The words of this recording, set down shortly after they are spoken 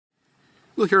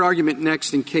We'll hear argument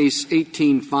next in Case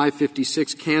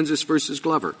 18-556, Kansas v.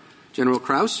 Glover. General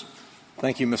Kraus.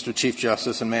 Thank you, Mr. Chief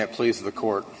Justice, and may it please the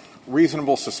Court.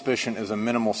 Reasonable suspicion is a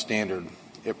minimal standard.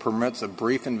 It permits a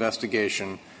brief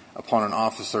investigation upon an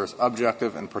officer's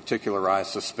objective and particularized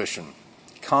suspicion.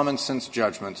 Common-sense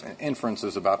judgments and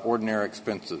inferences about ordinary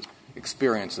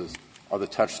experiences are the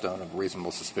touchstone of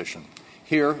reasonable suspicion.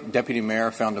 Here, Deputy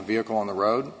Mayer found a vehicle on the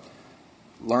road,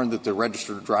 learned that the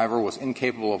registered driver was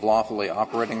incapable of lawfully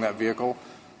operating that vehicle,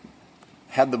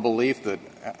 had the belief that,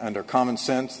 under common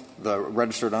sense, the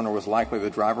registered owner was likely the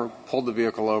driver, pulled the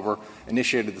vehicle over,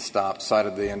 initiated the stop,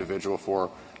 cited the individual for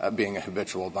being a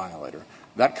habitual violator.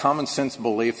 That common-sense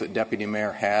belief that Deputy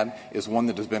Mayer had is one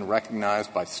that has been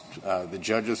recognized by the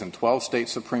judges in 12 state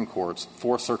Supreme Courts,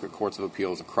 4 circuit courts of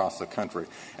appeals across the country,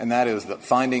 and that is that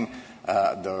finding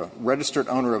the registered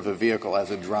owner of the vehicle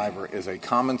as a driver is a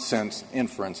common-sense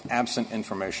inference, absent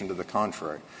information to the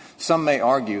contrary. Some may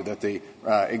argue that the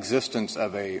existence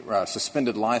of a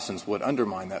suspended license would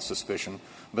undermine that suspicion,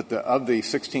 but of the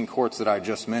 16 courts that I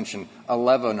just mentioned,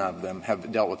 11 of them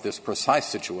have dealt with this precise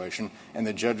situation, and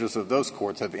the judges of those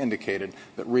courts have indicated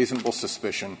that reasonable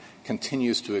suspicion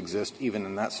continues to exist even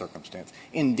in that circumstance.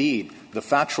 Indeed, the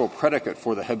factual predicate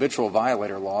for the habitual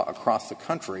violator law across the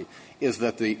country is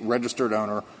that the registered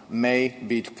owner may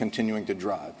be continuing to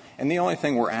drive. And the only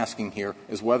thing we're asking here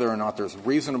is whether or not there's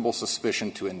reasonable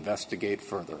suspicion to investigate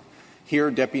further. Here,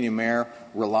 Deputy Mayer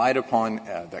relied upon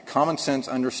the common-sense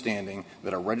understanding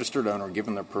that a registered owner,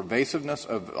 given the pervasiveness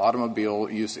of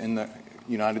automobile use in the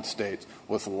United States,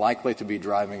 was likely to be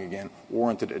driving again,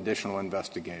 warranted additional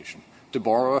investigation. To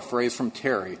borrow a phrase from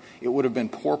Terry, it would have been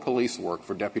poor police work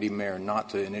for Deputy Mayer not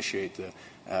to initiate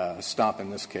the stop in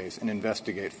this case and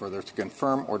investigate further to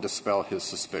confirm or dispel his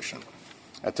suspicion.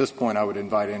 At this point, I would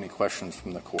invite any questions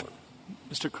from the Court.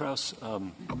 Mr. Kraus,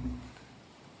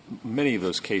 many of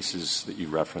those cases that you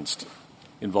referenced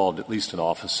involved at least an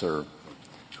officer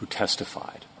who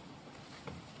testified,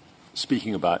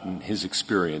 speaking about, in his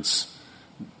experience,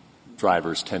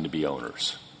 drivers tend to be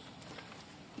owners.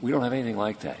 We don't have anything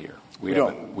like that here.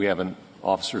 We have an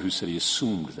officer who said he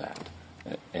assumed that.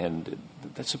 And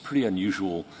that's a pretty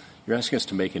unusual — you're asking us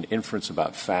to make an inference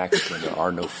about facts when there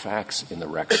are no facts in the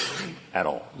record at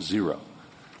all, zero.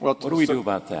 Well, what do we do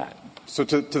about that? So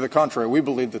to the contrary, we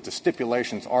believe that the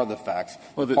stipulations are the facts.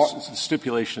 Well, the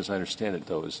stipulation, as I understand it,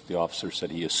 though, is the officer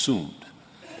said he assumed.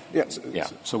 Yes. Yeah.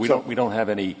 So we don't have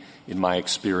any, in my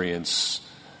experience,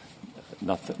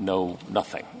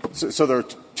 nothing. So there are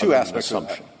two aspects of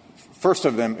that. First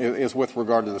of them is with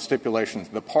regard to the stipulations.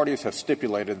 The parties have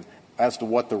stipulated as to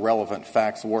what the relevant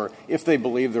facts were. If they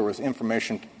believe there was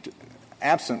information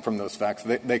absent from those facts,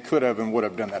 they could have and would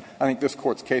have done that. I think this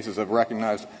Court's cases have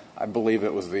recognized, I believe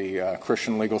it was the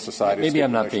Christian Legal Society. Maybe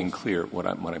I'm not being clear what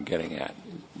I'm getting at.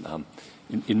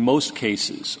 In most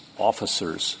cases,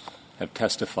 officers have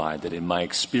testified that in my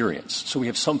experience, so we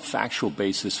have some factual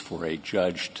basis for a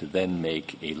judge to then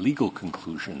make a legal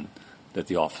conclusion that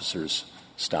the officer's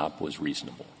stop was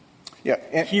reasonable.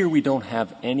 Yeah, here we don't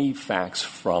have any facts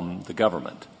from the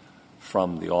government,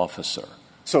 from the officer,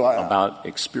 about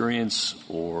experience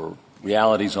or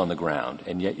realities on the ground,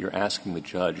 and yet you're asking the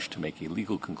judge to make a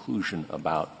legal conclusion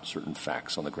about certain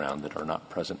facts on the ground that are not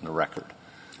present in the record.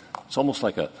 It's almost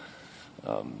like a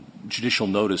judicial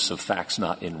notice of facts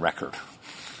not in record.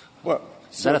 Well,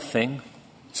 is that a thing?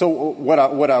 So what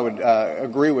I would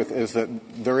agree with is that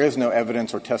there is no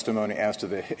evidence or testimony as to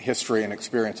the history and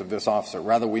experience of this officer.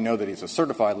 Rather, we know that he's a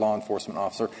certified law enforcement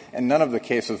officer, and none of the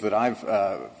cases that I've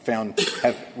found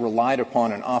have relied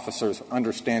upon an officer's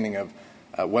understanding of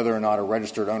whether or not a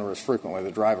registered owner is frequently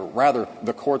the driver. Rather,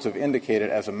 the courts have indicated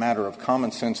as a matter of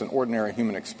common sense and ordinary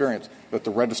human experience that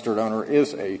the registered owner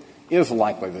is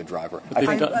likely the driver.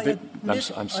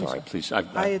 I'm sorry, please.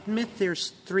 I admit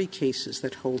there's 3 cases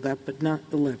that hold that, but not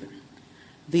 11.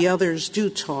 The others do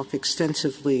talk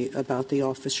extensively about the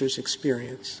officer's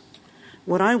experience.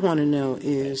 What I want to know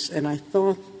is, and I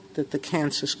thought that the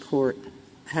Kansas court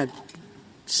had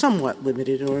somewhat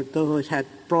limited, although it had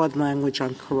broad language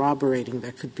on corroborating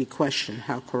that could be questioned,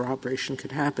 how corroboration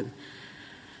could happen.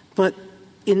 But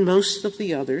in most of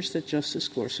the others that Justice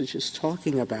Gorsuch is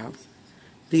talking about,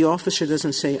 the officer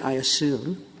doesn't say, I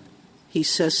assume. He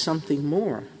says something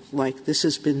more, like, this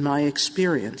has been my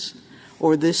experience,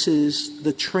 or this is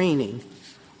the training,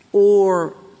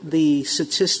 or the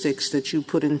statistics that you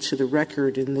put into the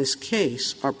record in this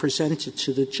case are presented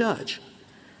to the judge.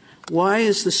 Why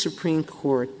is the Supreme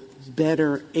Court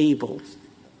better able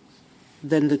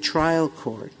than the trial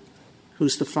court,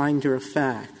 who's the finder of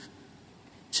fact,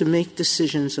 to make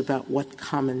decisions about what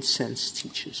common sense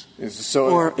teaches? So,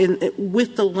 Or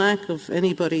with the lack of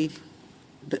anybody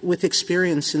with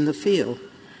experience in the field,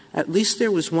 at least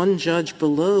there was one judge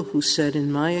below who said,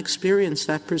 in my experience,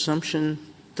 that presumption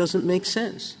doesn't make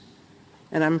sense.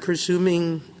 And I'm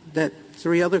presuming that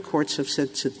 3 other courts have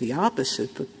said to the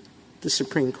opposite, but the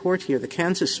Supreme Court here, the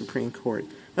Kansas Supreme Court,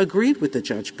 agreed with the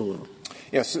judge below.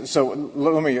 Yes. So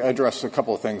let me address a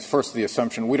couple of things. First, the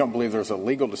assumption. We don't believe there's a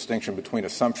legal distinction between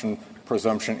assumption,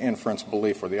 presumption, inference,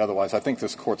 belief, or the otherwise. I think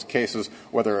this Court's cases,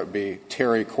 whether it be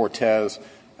Terry, Cortez,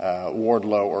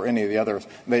 Wardlow, or any of the others,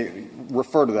 they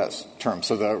refer to that term.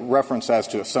 So the reference as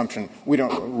to assumption, we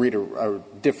don't read a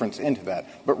difference into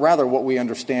that. But rather what we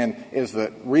understand is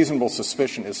that reasonable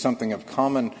suspicion is something of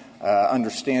common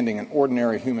understanding and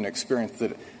ordinary human experience,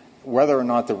 that whether or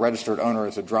not the registered owner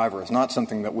is a driver is not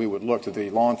something that we would look to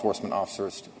the law enforcement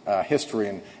officer's history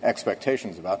and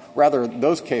expectations about. Rather,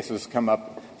 those cases come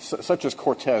up, such as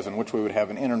Cortez, in which we would have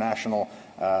an international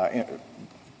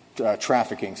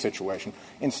trafficking situation.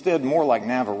 Instead, more like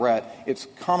Navarrete, it's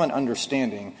common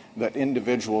understanding that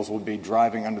individuals would be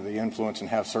driving under the influence and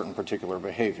have certain particular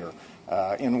behavior.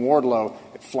 In Wardlow,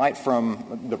 flight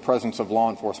from the presence of law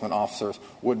enforcement officers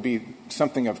would be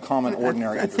something of common,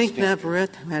 ordinary I think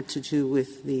Navarrete had to do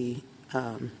with the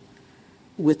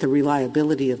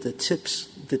reliability of the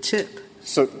tip,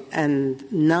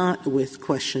 and not with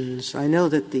questions. I know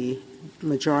that the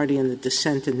majority and the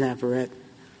dissent in Navarrete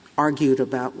argued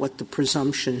about what the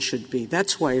presumption should be.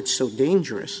 That's why it's so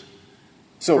dangerous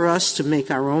for us to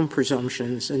make our own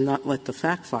presumptions and not let the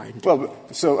fact find. Well,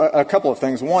 so a couple of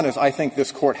things. One is I think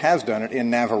this Court has done it in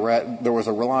Navarrete. There was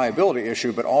a reliability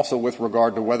issue, but also with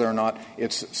regard to whether or not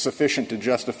it's sufficient to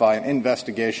justify an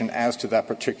investigation as to that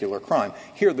particular crime.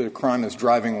 Here, the crime is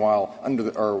driving while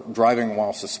driving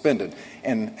while suspended,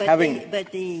 and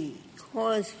but the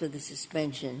cause for the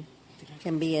suspension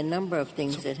can be a number of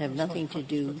things that have nothing to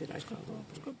do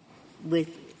with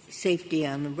safety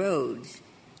on the roads.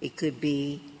 It could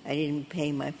be, I didn't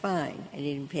pay my fine, I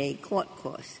didn't pay court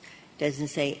costs. Doesn't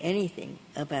say anything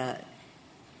about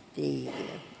the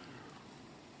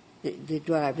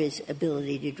driver's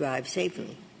ability to drive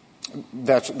safely.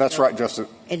 That's right, Justice.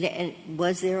 And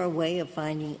was there a way of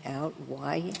finding out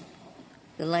why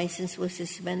the license was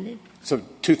suspended? So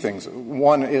 2 things.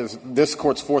 One is this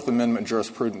Court's Fourth Amendment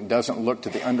jurisprudence doesn't look to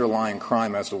the underlying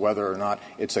crime as to whether or not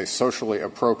it's a socially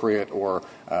appropriate or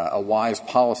a wise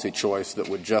policy choice that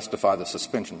would justify the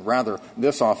suspension. Rather,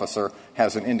 this officer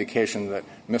has an indication that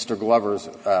Mr. Glover's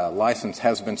license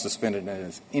has been suspended and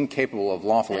is incapable of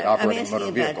lawfully operating a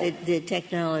motor vehicle. I'm asking about the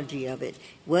technology of it.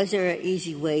 Was there an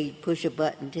easy way to push a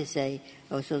button to say,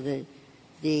 so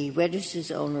the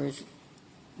registered owner's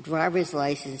driver's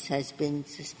license has been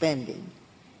suspended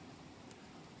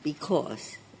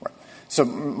because? Right.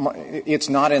 So it's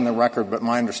not in the record, but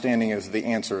my understanding is the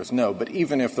answer is no. But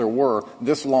even if there were,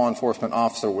 this law enforcement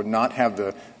officer would not have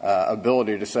the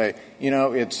ability to say,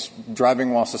 it's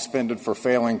driving while suspended for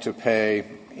failing to pay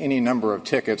any number of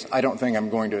tickets. I don't think I'm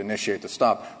going to initiate the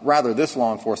stop. Rather, this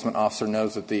law enforcement officer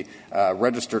knows that the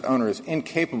registered owner is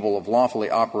incapable of lawfully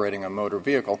operating a motor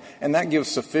vehicle, and that gives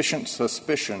sufficient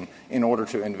suspicion in order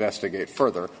to investigate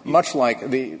further. Much like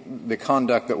the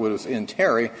conduct that was in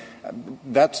Terry,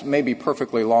 that's maybe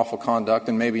perfectly lawful conduct,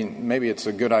 and maybe it's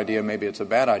a good idea, maybe it's a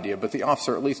bad idea, but the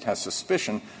officer at least has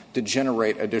suspicion to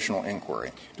generate additional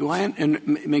inquiry.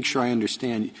 And make sure I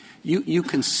understand. You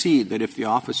concede that if the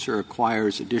officer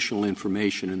acquires additional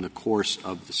information in the course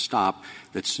of the stop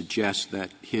that suggests that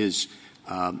his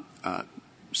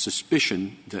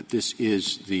suspicion that this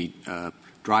is the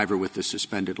driver with the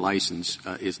suspended license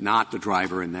is not the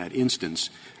driver in that instance,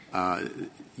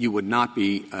 you would not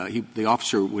be the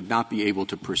officer would not be able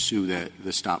to pursue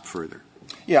the stop further.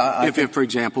 Yeah, if for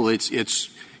example, it's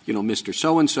Mr.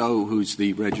 So-and-so who's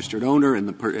the registered owner and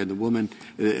the woman,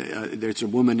 there's a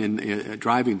woman in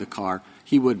driving the car,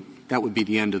 that would be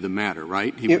the end of the matter,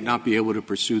 right? He would not be able to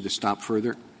pursue the stop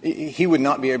further? He would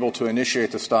not be able to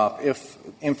initiate the stop if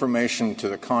information to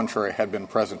the contrary had been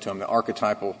present to him. The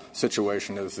archetypal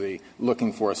situation is the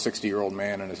looking for a 60-year-old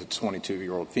man and is a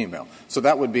 22-year-old female. So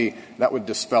that would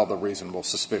dispel the reasonable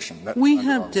suspicion. We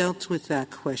have dealt with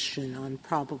that question on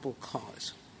probable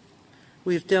cause.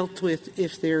 We've dealt with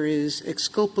if there is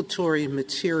exculpatory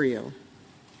material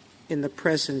in the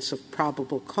presence of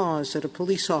probable cause that a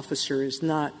police officer is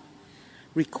not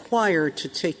required to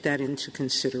take that into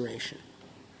consideration.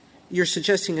 You're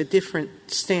suggesting a different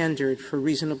standard for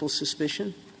reasonable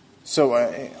suspicion? So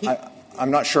I'm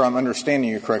not sure I'm understanding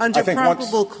you correctly. Under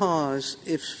probable cause,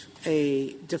 if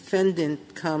a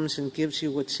defendant comes and gives you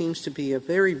what seems to be a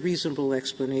very reasonable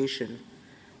explanation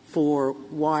for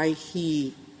why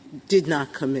he did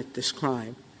not commit this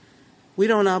crime. We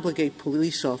don't obligate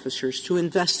police officers to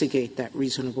investigate that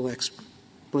reasonable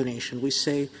explanation. We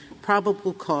say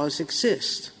probable cause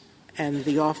exists, and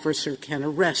the officer can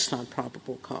arrest on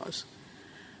probable cause.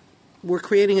 We're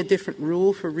creating a different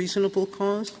rule for reasonable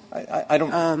cause? I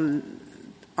don't...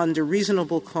 Under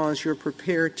reasonable cause, you're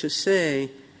prepared to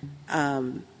say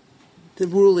the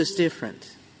rule is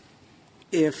different.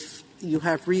 If you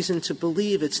have reason to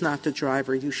believe it's not the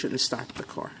driver, you shouldn't stop the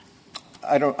car.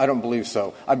 I don't believe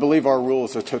so. I believe our rule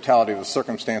is a totality of the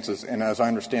circumstances, and as I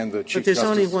understand the Chief Justice...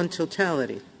 But there's only one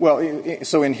totality. Well,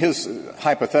 so in his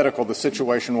hypothetical, the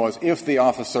situation was if the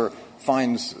officer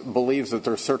believes that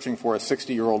they're searching for a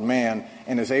 60-year-old man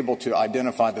and is able to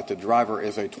identify that the driver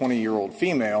is a 20-year-old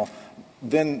female,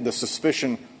 then the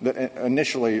suspicion that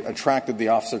initially attracted the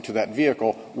officer to that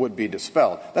vehicle would be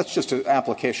dispelled. That's just an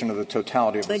application of the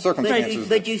totality of the circumstances.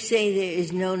 But you say there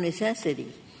is no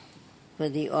necessity for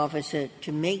the officer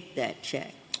to make that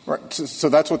check. Right. So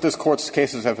that's what this Court's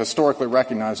cases have historically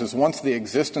recognized, is once the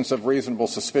existence of reasonable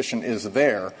suspicion is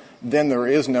there, then there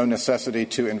is no necessity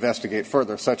to investigate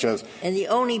further, such as... And the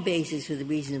only basis for the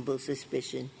reasonable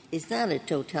suspicion is not a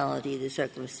totality of the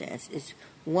circumstance. It's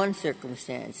one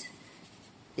circumstance.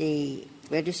 The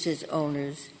registered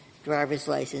owner's driver's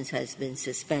license has been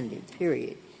suspended,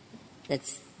 period.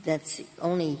 That's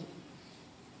only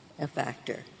a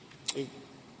factor.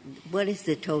 What is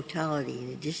the totality in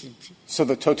addition to? So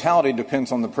the totality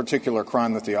depends on the particular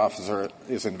crime that the officer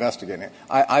is investigating.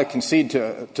 I concede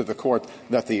to the Court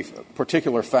that the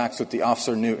particular facts that the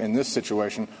officer knew in this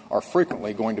situation are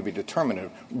frequently going to be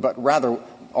determinative, but rather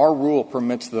our rule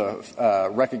permits the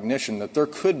recognition that there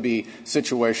could be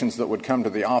situations that would come to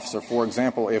the officer. For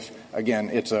example, if, again,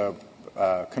 it's a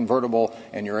convertible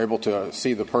and you're able to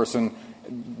see the person,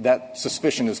 that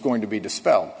suspicion is going to be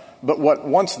dispelled. But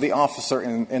once the officer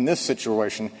in this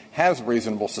situation has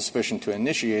reasonable suspicion to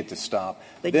initiate the stop,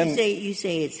 but then... you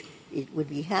say it would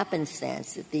be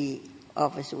happenstance that the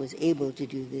officer was able to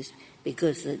do this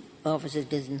because the officer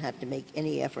doesn't have to make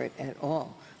any effort at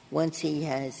all. Once he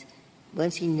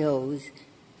knows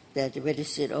that the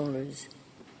registered owner's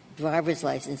driver's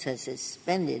license has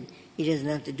suspended, he doesn't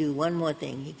have to do one more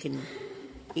thing.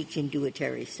 He can do a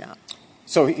Terry stop.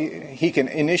 So he can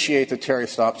initiate the Terry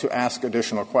stop to ask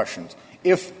additional questions.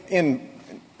 If in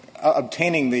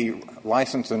obtaining the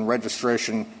license and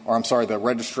registration, the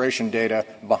registration data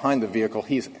behind the vehicle,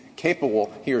 he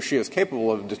or she is capable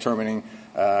of determining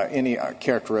any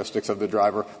characteristics of the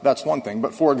driver, that's one thing.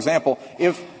 But, for example,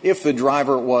 if the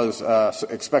driver was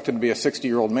expected to be a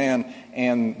 60-year-old man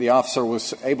and the officer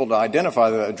was able to identify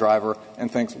the driver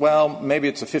and thinks, well, maybe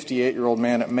it's a 58-year-old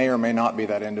man, it may or may not be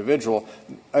that individual,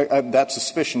 that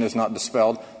suspicion is not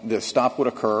dispelled. The stop would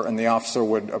occur and the officer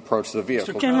would approach the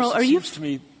vehicle. Mr. General, are you...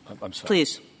 I'm sorry.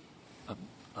 Please.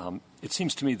 It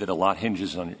seems to me that a lot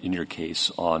hinges in your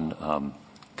case on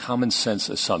common sense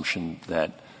assumption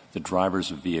that the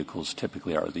drivers of vehicles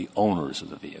typically are the owners of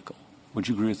the vehicle. Would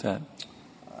you agree with that?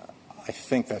 I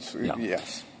think that's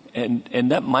yes.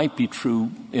 And that might be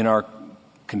true in our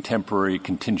contemporary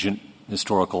contingent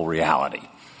historical reality.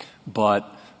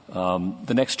 But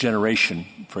the next generation,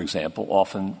 for example,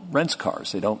 often rents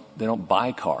cars. They don't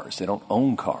buy cars. They don't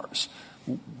own cars.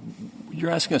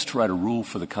 You're asking us to write a rule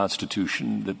for the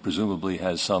Constitution that presumably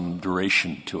has some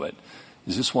duration to it.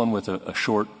 Is this one with a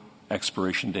short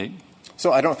expiration date?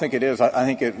 So I don't think it is. I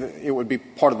think it would be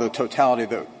part of the totality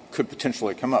that could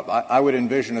potentially come up. I would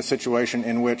envision a situation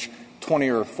in which 20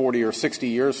 or 40 or 60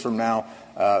 years from now,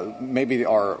 maybe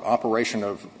our operation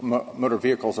of motor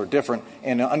vehicles are different,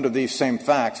 and under these same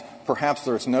facts, perhaps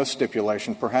there's no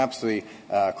stipulation. Perhaps the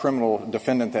criminal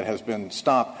defendant that has been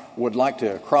stopped would like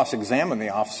to cross-examine the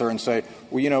officer and say,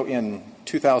 well, in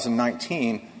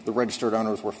 2019, the registered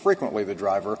owners were frequently the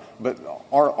driver, but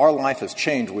our life has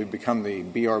changed. We've become the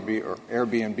BRB or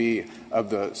Airbnb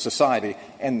of the society,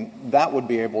 and that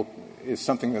is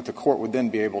something that the court would then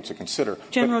be able to consider.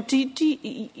 General, do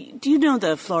you know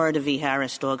the Florida v.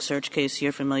 Harris dog search case?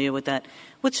 You're familiar with that?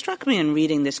 What struck me in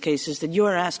reading this case is that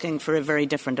you're asking for a very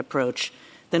different approach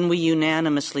than we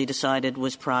unanimously decided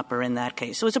was proper in that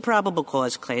case. It was a probable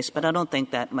cause case, but I don't think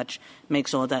that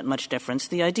makes all that much difference.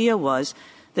 The idea was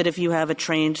that if you have a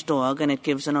trained dog and it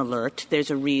gives an alert,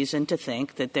 there's a reason to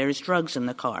think that there's drugs in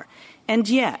the car. And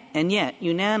yet,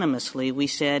 unanimously, we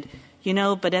said,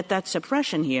 but at that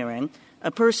suppression hearing,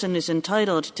 a person is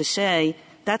entitled to say,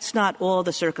 that's not all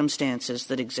the circumstances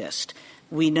that exist.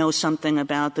 We know something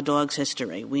about the dog's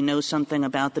history. We know something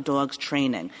about the dog's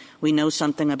training. We know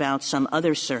something about some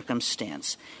other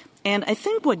circumstance. And I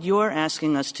think what you're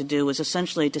asking us to do is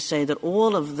essentially to say that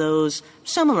all of those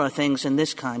similar things in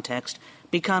this context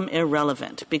become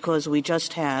irrelevant because we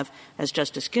just have, as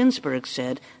Justice Ginsburg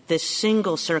said, this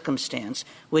single circumstance,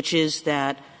 which is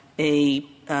that a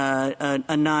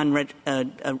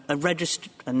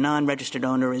non-registered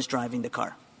owner is driving the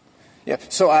car. Yeah.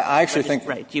 So I actually think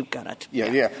right. You've got it.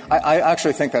 Yeah. I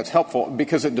actually think that's helpful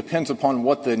because it depends upon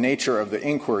what the nature of the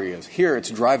inquiry is. Here, it's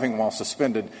driving while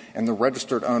suspended, and the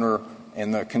registered owner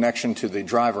and the connection to the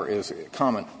driver is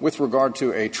common. With regard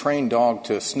to a trained dog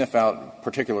to sniff out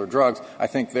particular drugs, I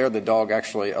think there the dog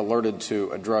actually alerted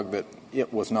to a drug that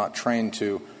it was not trained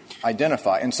to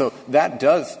identify. And so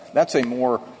that's a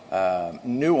more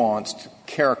nuanced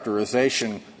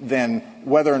characterization than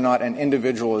whether or not an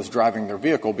individual is driving their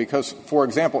vehicle. Because, for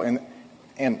example, and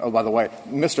by the way,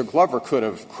 Mr. Glover could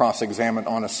have cross-examined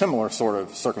on a similar sort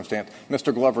of circumstance.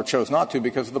 Mr. Glover chose not to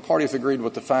because the parties agreed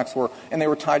what the facts were, and they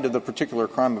were tied to the particular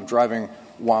crime of driving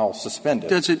while suspended.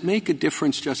 Does it make a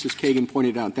difference, Justice Kagan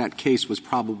pointed out, that case was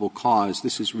probable cause,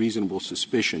 this is reasonable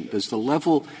suspicion. Does the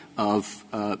level of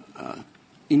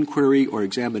inquiry or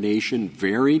examination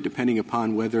vary depending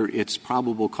upon whether it's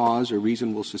probable cause or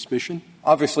reasonable suspicion?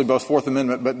 Obviously, both Fourth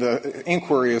Amendment, but the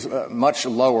inquiry is much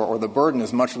lower, or the burden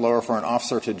is much lower for an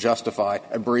officer to justify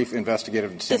a brief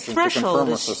investigative detention to confirm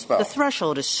or suspect. The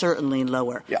threshold is certainly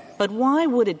lower. Yeah. But why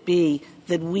would it be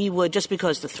that we would, just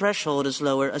because the threshold is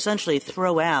lower, essentially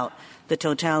throw out the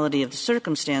totality of the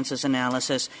circumstances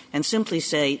analysis and simply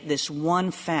say this one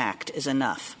fact is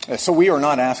enough? So we are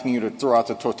not asking you to throw out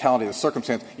the totality of the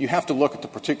circumstance. You have to look at the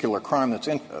particular crime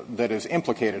that is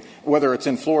implicated, whether it's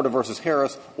in Florida versus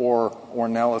Harris or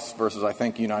Nellis versus, I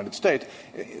think, United States.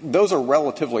 Those are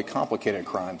relatively complicated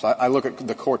crimes. I look at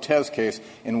the Cortez case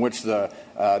in which the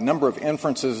number of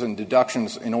inferences and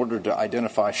deductions in order to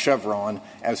identify Chevron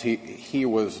as he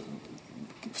was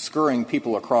scurrying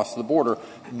people across the border.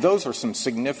 Those are some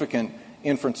significant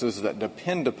inferences that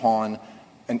depend upon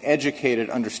an educated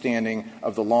understanding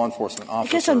of the law enforcement officer.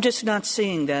 I guess I'm just not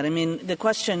seeing that. I mean, the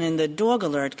question in the dog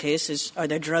alert case is, are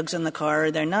there drugs in the car or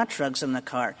are there not drugs in the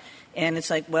car? And it's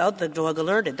like, well, the dog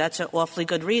alerted. That's an awfully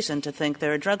good reason to think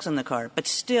there are drugs in the car. But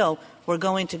still, we're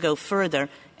going to go further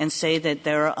and say that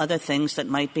there are other things that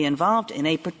might be involved in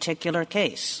a particular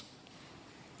case.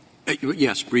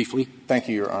 Yes, briefly. Thank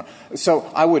you, Your Honor. So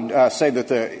I would say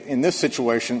that in this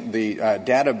situation, the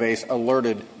database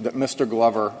alerted that Mr.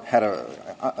 Glover had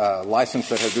a license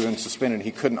that had been suspended.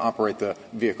 He couldn't operate the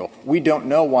vehicle. We don't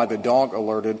know why the dog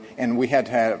alerted, and we had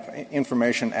to have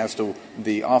information as to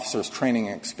the officer's training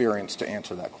and experience to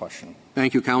answer that question.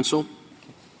 Thank you, counsel.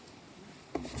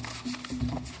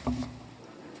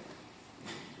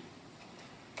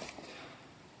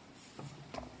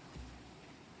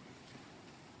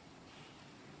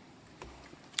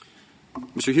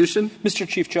 Mr. Houston. Mr.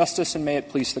 Chief Justice, and may it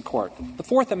please the Court. The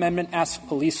Fourth Amendment asks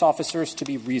police officers to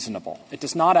be reasonable. It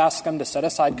does not ask them to set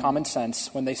aside common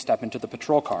sense when they step into the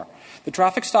patrol car. The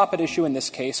traffic stop at issue in this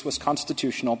case was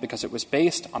constitutional because it was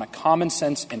based on a common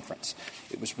sense inference.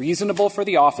 It was reasonable for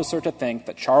the officer to think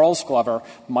that Charles Glover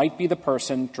might be the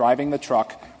person driving the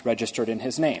truck registered in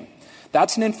his name.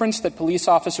 That's an inference that police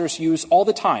officers use all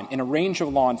the time in a range of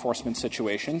law enforcement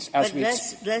situations.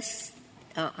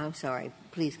 I'm sorry.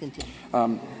 Please continue.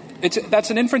 That's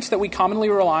an inference that we commonly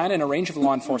rely on in a range of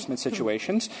law enforcement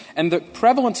situations, and the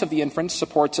prevalence of the inference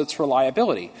supports its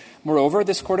reliability. Moreover,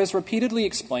 this Court has repeatedly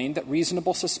explained that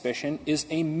reasonable suspicion is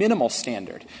a minimal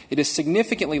standard. It is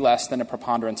significantly less than a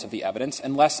preponderance of the evidence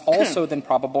and less also than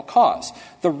probable cause.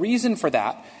 The reason for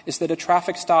that is that a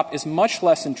traffic stop is much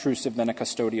less intrusive than a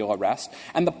custodial arrest,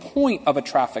 and the point of a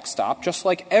traffic stop, just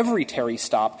like every Terry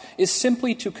stop, is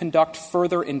simply to conduct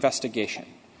further investigation.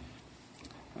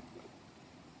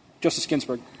 Justice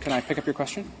Ginsburg, can I pick up your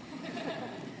question?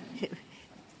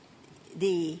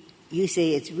 You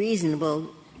say it's reasonable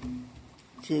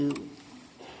to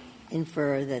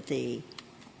infer that the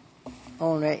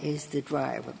owner is the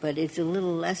driver, but it's a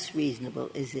little less reasonable,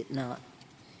 is it not,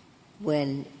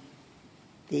 when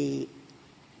the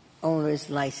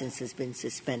owner's license has been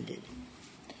suspended?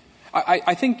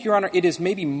 I think, Your Honor, it is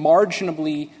maybe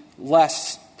marginally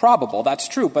less probable. That's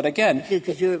true. But again,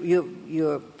 because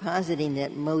you're positing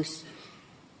that most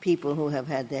people who have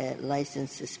had their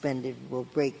license suspended will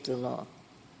break the law.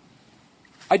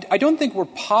 I don't think we're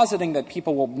positing that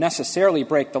people will necessarily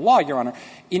break the law, Your Honor.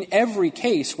 In every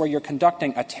case where you're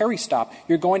conducting a Terry stop,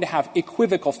 you're going to have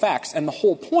equivocal facts, and the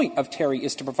whole point of Terry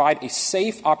is to provide a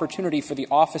safe opportunity for the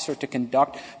officer to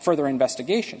conduct further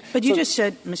investigation. But you just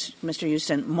said, Mr.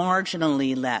 Houston,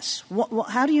 marginally less.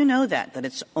 How do you know that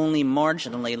it's only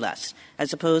marginally less,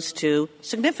 as opposed to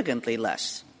significantly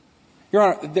less? Your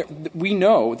Honor, we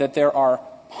know that there are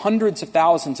hundreds of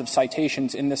thousands of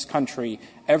citations in this country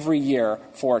every year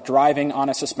for driving on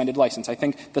a suspended license. I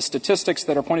think the statistics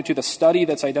that are pointed to, the study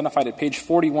that's identified at page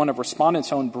 41 of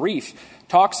Respondent's own brief,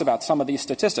 talks about some of these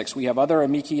statistics. We have other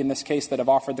amici in this case that have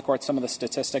offered the Court some of the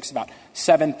statistics about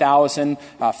 7,000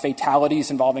 fatalities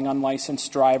involving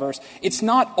unlicensed drivers. It's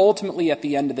not ultimately, at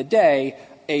the end of the day,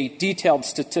 a detailed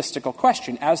statistical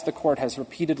question. As the Court has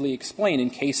repeatedly explained in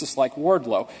cases like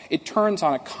Wardlow, it turns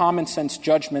on a common-sense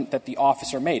judgment that the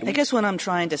officer made. I guess what I'm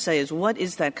trying to say is, what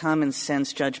is that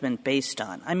common-sense judgment based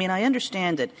on? I mean, I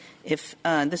understand that if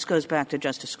this goes back to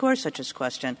Justice Gorsuch's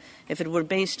question, if it were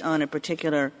based on a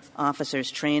particular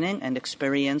officer's training and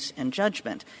experience and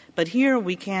judgment. But here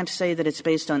we can't say that it's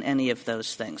based on any of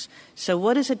those things. So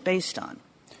what is it based on?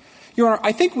 Your Honor,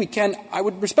 I think I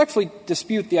would respectfully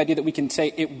dispute the idea that we can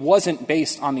say it wasn't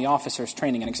based on the officer's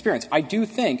training and experience. I do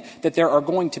think that there are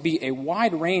going to be a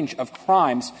wide range of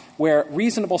crimes where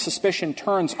reasonable suspicion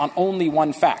turns on only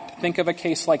one fact. Think of a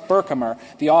case like Berkemer.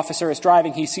 The officer is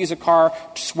driving, he sees a car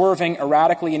swerving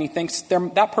erratically, and he thinks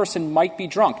that person might be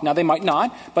drunk. Now, they might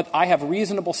not, but I have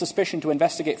reasonable suspicion to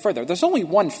investigate further. There's only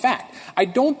one fact. I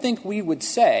don't think we would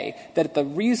say that the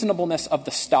reasonableness of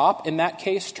the stop in that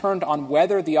case turned on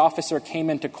whether the officer came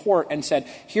into court and said,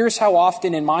 here's how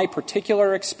often in my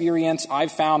particular experience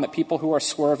I've found that people who are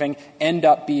swerving end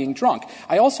up being drunk.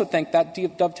 I also think that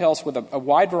dovetails with a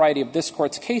wide variety of this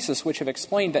Court's cases which have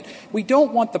explained that we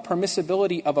don't want the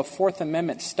permissibility of a Fourth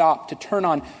Amendment stop to turn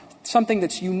on something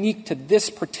that's unique to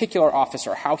this particular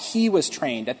officer, how he was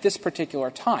trained at this particular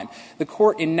time. The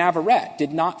Court in Navarrete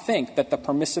did not think that the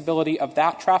permissibility of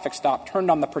that traffic stop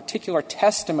turned on the particular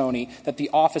testimony that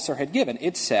the officer had given.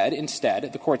 It said,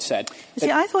 instead, the Court said — See,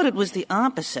 I thought it was the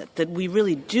opposite, that we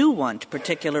really do want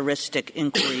particularistic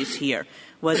inquiries here,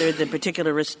 whether the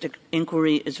particularistic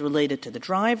inquiry is related to the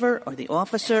driver or the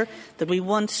officer, that we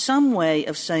want some way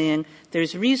of saying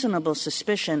there's reasonable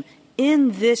suspicion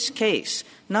in this case,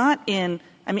 not in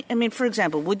 — I mean, for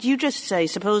example, would you just say,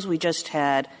 suppose we just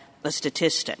had a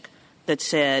statistic that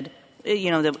said,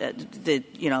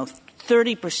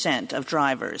 30% of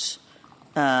drivers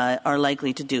are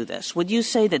likely to do this. Would you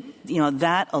say that,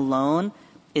 that alone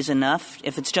is enough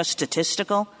if it's just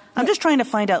statistical? I'm just trying to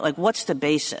find out, what's the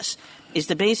basis? Is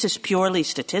the basis purely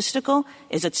statistical?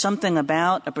 Is it something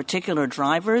about a particular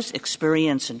driver's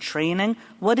experience and training?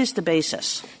 What is the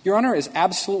basis? Your Honor is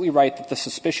absolutely right that the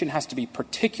suspicion has to be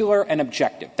particular and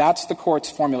objective. That's the Court's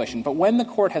formulation. But when the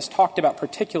Court has talked about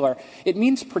particular, it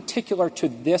means particular to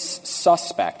this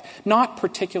suspect, not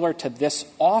particular to this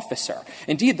officer.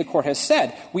 Indeed, the Court has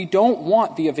said we don't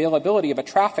want the availability of a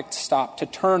traffic stop to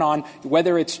turn on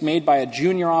whether it's made by a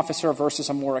junior officer versus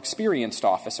a more experienced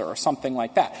officer or something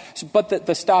like that. But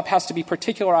the stop has to be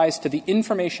particularized to the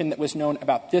information that was known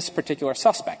about this particular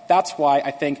suspect. That's why I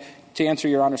think, to answer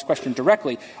Your Honor's question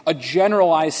directly, a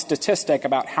generalized statistic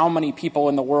about how many people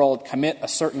in the world commit a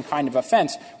certain kind of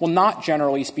offense will not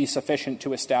generally be sufficient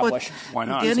to establish. Why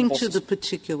not? Getting to the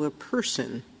particular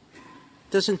person,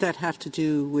 doesn't that have to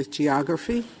do with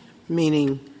geography?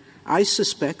 Meaning, I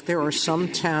suspect there are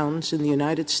some towns in the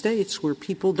United States where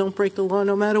people don't break the law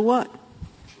no matter what.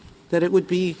 That it would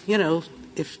be,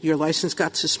 if your license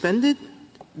got suspended,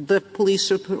 the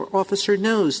police officer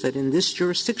knows that in this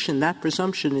jurisdiction that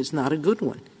presumption is not a good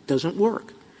one. It doesn't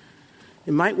work.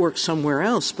 It might work somewhere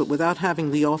else, but without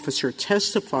having the officer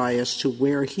testify as to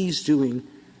where he's doing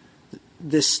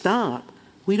this stop,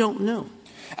 we don't know.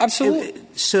 Absolutely.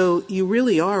 So you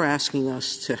really are asking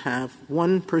us to have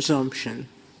one presumption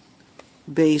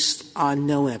based on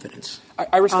no evidence,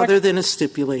 other than a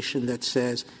stipulation that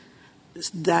says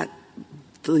that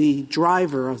the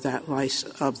driver of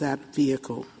that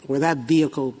vehicle or that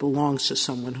vehicle belongs to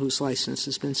someone whose license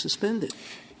has been suspended.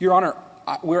 Your Honor,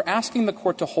 we're asking the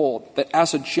Court to hold that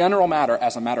as a general matter,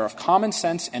 as a matter of common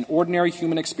sense and ordinary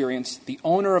human experience, the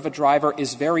owner of a driver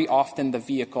is very often the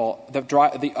vehicle,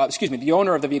 the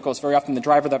owner of the vehicle is very often the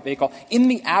driver of that vehicle in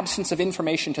the absence of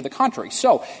information to the contrary.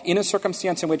 So in a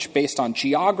circumstance in which, based on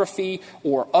geography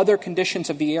or other conditions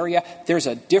of the area, there's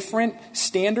a different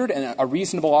standard and a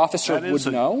reasonable officer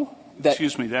would know that.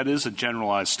 That is a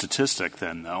generalized statistic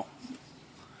then, though,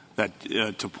 that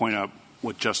to point out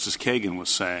what Justice Kagan was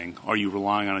saying, are you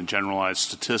relying on a generalized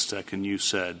statistic? And you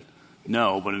said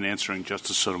no, but in answering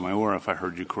Justice Sotomayor, if I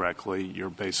heard you correctly, you're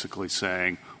basically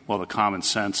saying, well, the common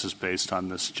sense is based on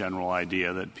this general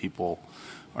idea that people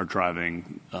are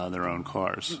driving their own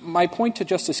cars. My point to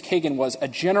Justice Kagan was a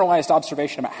generalized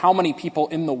observation about how many people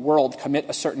in the world commit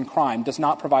a certain crime does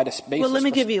not provide a basis. Well, let me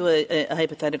give you a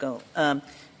hypothetical.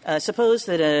 Suppose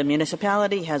that a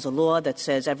municipality has a law that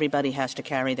says everybody has to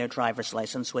carry their driver's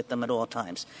license with them at all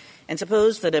times. And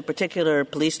suppose that a particular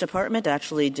police department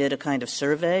actually did a kind of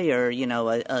survey or,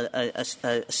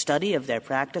 a study of their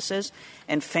practices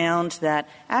and found that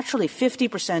actually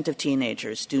 50% of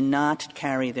teenagers do not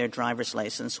carry their driver's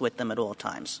license with them at all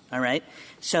times. All right?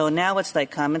 So now it's like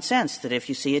common sense that if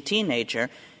you see a teenager,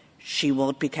 she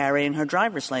won't be carrying her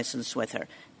driver's license with her.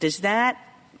 Does that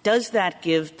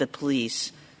give the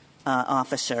police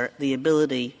officer the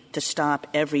ability to stop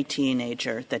every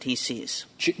teenager that he sees?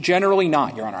 Generally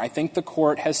not, Your Honor. I think the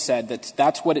Court has said that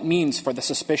that's what it means for the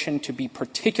suspicion to be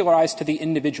particularized to the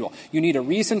individual. You need a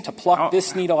reason to pluck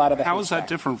this needle out of the haystack.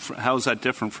 How is that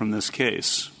different from this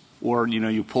case? Or,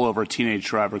 you pull over a teenage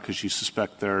driver because you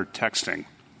suspect they're texting,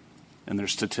 and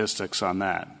there's statistics on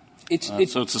that.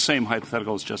 So it's the same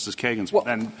hypothetical as Justice Kagan's,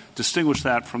 and distinguish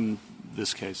that from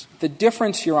this case. The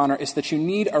difference, Your Honor, is that you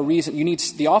need a reason.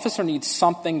 The officer needs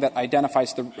something that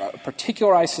identifies the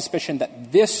particularized suspicion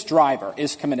that this driver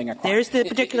is committing a crime. There's the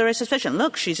particularized suspicion.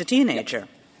 Look, she's a teenager.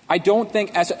 I don't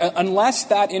think, unless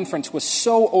that inference was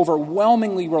so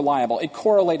overwhelmingly reliable, it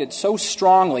correlated so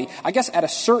strongly, I guess at a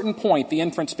certain point the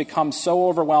inference becomes so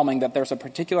overwhelming that there's a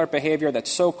particular behavior that's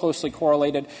so closely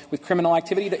correlated with criminal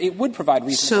activity that it would provide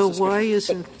reasonable suspicion. So why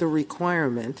isn't the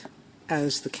requirement,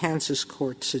 as the Kansas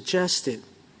court suggested,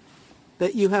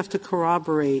 that you have to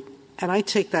corroborate, and I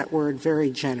take that word very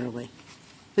generally,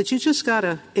 that you just got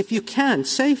to, if you can,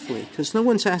 safely, because no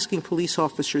one's asking police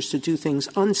officers to do things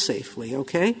unsafely,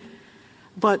 okay?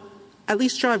 But at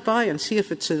least drive by and see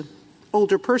if it's an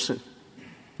older person.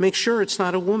 Make sure it's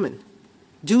not a woman.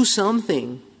 Do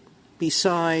something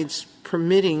besides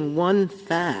permitting one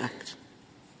fact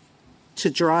to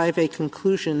drive a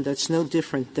conclusion that's no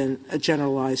different than a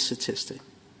generalized statistic.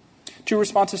 Two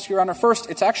responses to Your Honor. First,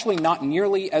 it's actually not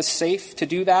nearly as safe to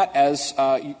do that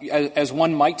as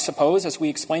one might suppose. As we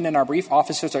explained in our brief,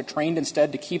 officers are trained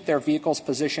instead to keep their vehicles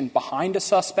positioned behind a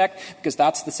suspect because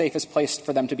that's the safest place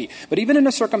for them to be. But even in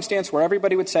a circumstance where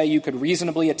everybody would say you could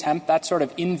reasonably attempt that sort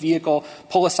of in-vehicle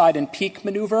pull-aside and peek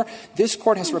maneuver, this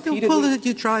Court has repeatedly— Pull it,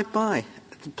 you drive by.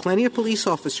 Plenty of police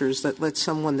officers that let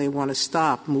someone they want to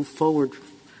stop move forward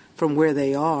from where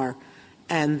they are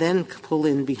and then pull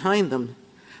in behind them.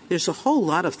 There's a whole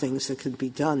lot of things that could be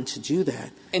done to do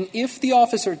that. And if the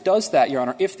officer does that, Your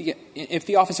Honor, if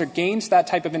the officer gains that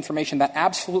type of information, that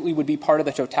absolutely would be part of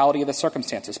the totality of the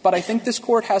circumstances. But I think this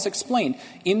Court has explained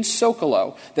in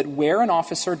Socolow that where an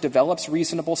officer develops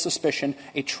reasonable suspicion,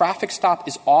 a traffic stop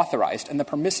is authorized, and the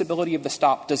permissibility of the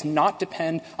stop does not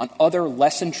depend on other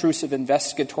less intrusive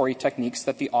investigatory techniques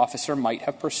that the officer might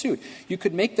have pursued. You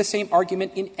could make the same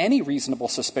argument in any reasonable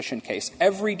suspicion case.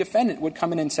 Every defendant would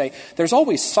come in and say, there's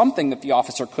always something that the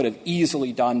officer could have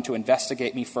easily done to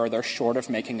investigate me further short of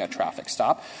making a traffic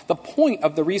stop. The point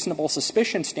of the reasonable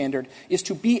suspicion standard is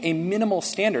to be a minimal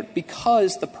standard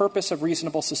because the purpose of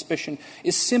reasonable suspicion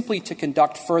is simply to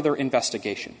conduct further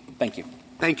investigation. Thank you.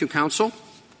 Thank you, counsel.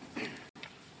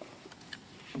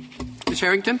 Ms.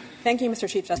 Harrington. Thank you, Mr.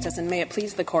 Chief Justice, and may it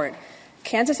please the Court.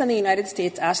 Kansas and the United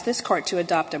States asked this Court to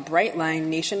adopt a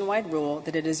bright-line nationwide rule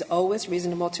that it is always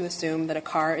reasonable to assume that a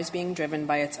car is being driven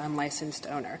by its unlicensed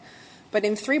owner. But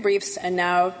in 3 briefs and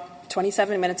now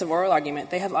 27 minutes of oral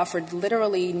argument, they have offered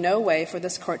literally no way for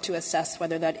this Court to assess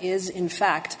whether that is, in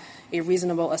fact, a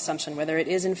reasonable assumption, whether it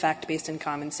is, in fact, based in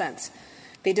common sense.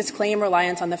 They disclaim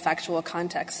reliance on the factual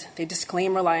context. They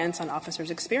disclaim reliance on officers'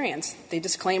 experience. They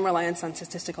disclaim reliance on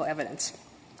statistical evidence.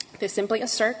 They simply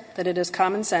assert that it is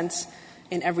common sense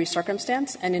in every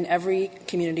circumstance and in every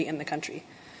community in the country.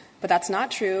 But that's not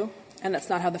true, and that's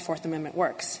not how the Fourth Amendment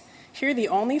works. Here, the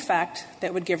only fact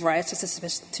that would give rise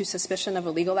to suspicion of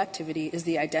illegal activity is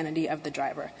the identity of the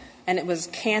driver. And it was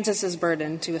Kansas's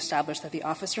burden to establish that the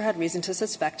officer had reason to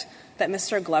suspect that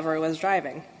Mr. Glover was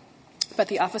driving. But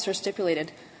the officer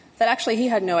stipulated that actually he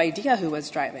had no idea who was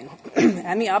driving.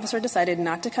 And the officer decided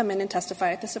not to come in and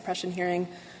testify at the suppression hearing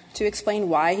to explain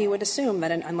why he would assume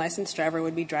that an unlicensed driver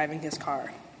would be driving his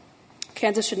car.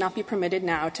 Kansas should not be permitted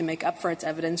now to make up for its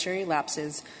evidentiary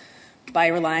lapses by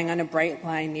relying on a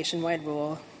bright-line nationwide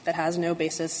rule that has no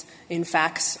basis in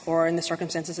facts or in the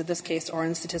circumstances of this case or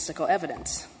in statistical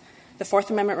evidence. The Fourth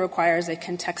Amendment requires a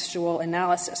contextual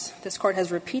analysis. This Court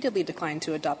has repeatedly declined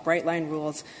to adopt bright-line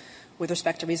rules with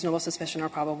respect to reasonable suspicion or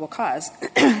probable cause.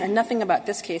 And nothing about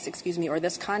this case, or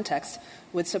this context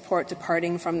would support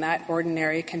departing from that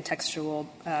ordinary contextual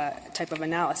type of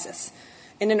analysis.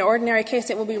 In an ordinary case,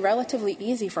 it will be relatively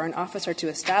easy for an officer to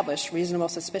establish reasonable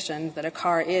suspicion that a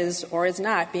car is or is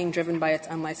not being driven by its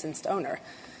unlicensed owner.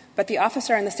 But the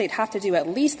officer and the state have to do at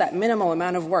least that minimal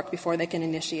amount of work before they can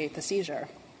initiate the seizure.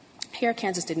 Here,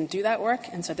 Kansas didn't do that work,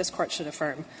 and so this Court should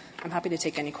affirm. I'm happy to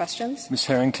take any questions. Ms.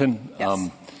 Harrington, Yes.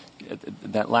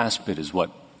 That last bit is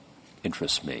what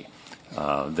interests me,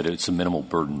 that it's a minimal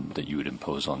burden that you would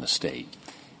impose on the state.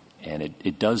 And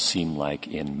it does seem like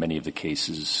in many of the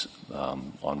cases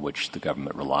on which the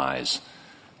government relies,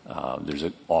 there's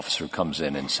an officer who comes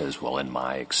in and says, well, in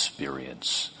my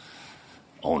experience,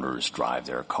 owners drive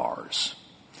their cars.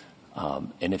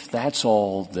 And if that's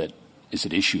all that is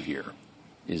at issue here,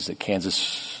 is that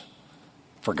Kansas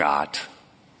forgot,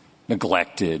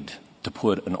 neglected to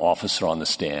put an officer on the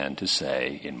stand to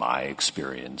say, in my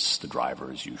experience, the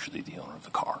driver is usually the owner of the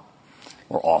car,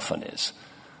 or often is.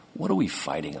 What are we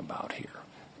fighting about here?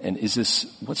 And is this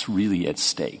what's really at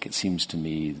stake? It seems to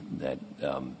me that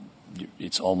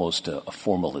it's almost a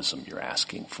formalism you're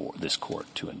asking for this Court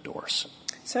to endorse.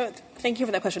 So thank you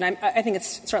for that question. I think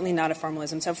it's certainly not a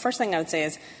formalism. So first thing I would say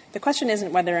is the question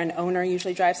isn't whether an owner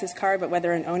usually drives his car, but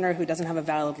whether an owner who doesn't have a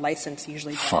valid license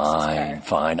usually drives his car.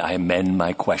 Fine. I amend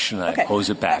my question and I pose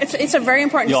it back. It's a very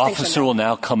important distinction. The officer will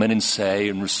now come in and say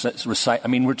and recite. I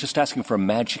mean, we're just asking for a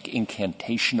magic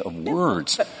incantation of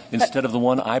words instead of the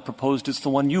one I proposed. It's the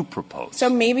one you proposed. So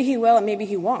maybe he will and maybe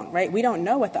he won't, right? We don't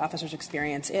know what the officer's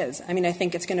experience is. I mean, I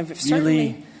think it's going to certainly.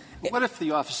 Really? What if the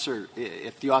officer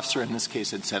in this case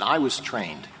had said, I was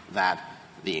trained that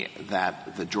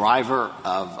the driver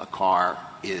of a car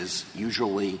is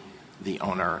usually the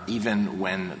owner, even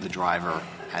when the driver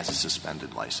has a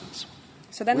suspended license?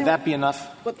 So then would that be enough?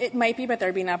 Well, it might be, but there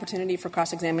would be an opportunity for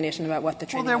cross-examination about what the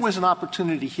training Well, there was is. an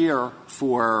opportunity here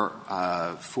for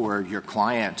your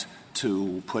client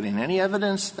to put in any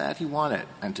evidence that he wanted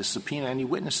and to subpoena any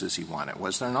witnesses he wanted.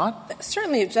 Was there not?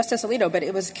 Certainly, Justice Alito, but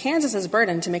it was Kansas's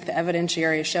burden to make the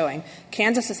evidentiary showing.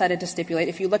 Kansas decided to stipulate.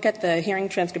 If you look at the hearing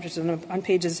transcripts on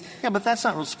pages. Yeah, but that's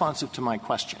not responsive to my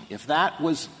question. If that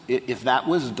was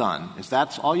done, if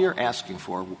that's all you're asking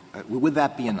for, would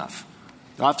that be enough?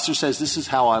 The officer says, this is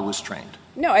how I was trained.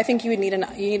 No, I think you would need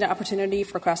an opportunity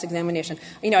for cross-examination.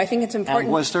 I think it's important.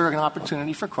 And was there an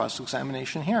opportunity for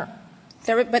cross-examination here?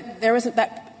 But there wasn't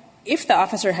that. If the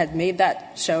officer had made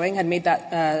that showing, had made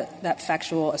that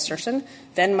factual assertion,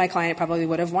 then my client probably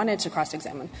would have wanted to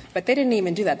cross-examine. But they didn't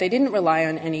even do that. They didn't rely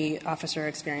on any officer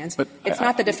experience. But it's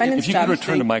not the defendant's job. If you could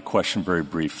return to my question very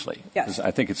briefly, yes. Because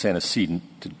I think it's antecedent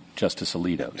to Justice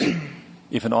Alito's.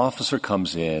 If an officer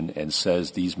comes in and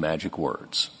says these magic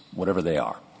words, whatever they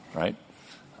are, right,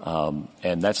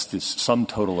 and that's the sum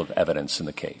total of evidence in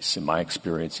the case, in my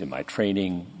experience, in my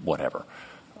training, whatever,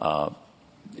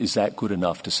 is that good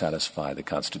enough to satisfy the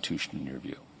Constitution in your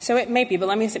view? So it may be, but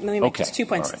let me make just 2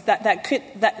 points. Right.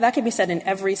 That could be said in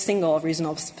every single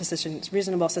reasonable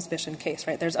suspicion case,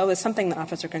 right? There's always something the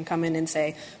officer can come in and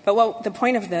say. But the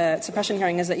point of the suppression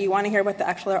hearing is that you want to hear what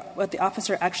the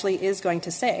officer actually is going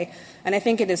to say. And I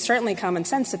think it is certainly common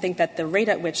sense to think that the rate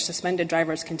at which suspended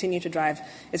drivers continue to drive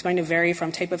is going to vary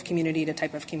from type of community to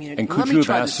type of community. And could you have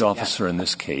asked the officer in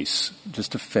this case,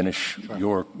 just to finish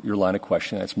your line of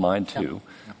questioning, that's mine too,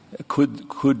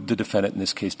 Could the defendant in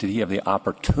this case, did he have the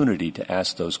opportunity to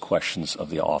ask those questions of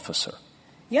the officer?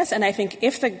 Yes, and I think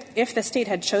if the state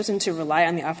had chosen to rely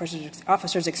on the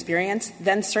officer's experience,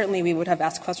 then certainly we would have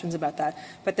asked questions about that.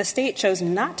 But the state chose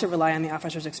not to rely on the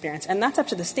officer's experience, and that's up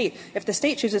to the state. If the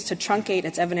state chooses to truncate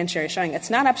its evidentiary showing, it's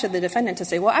not up to the defendant to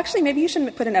say, well, actually, maybe you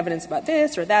shouldn't put in evidence about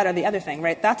this or that or the other thing,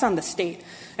 right? That's on the state.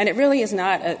 And it really is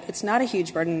not it's not a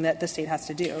huge burden that the state has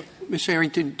to do. Ms.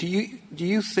 Harrington, do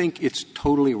you think it's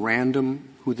totally random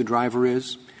who the driver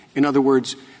is? In other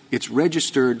words, it's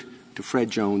registered to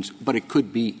Fred Jones, but it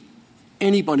could be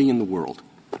anybody in the world?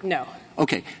 No.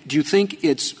 Okay. Do you think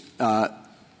it's the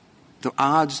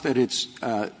odds that it's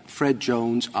Fred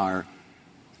Jones are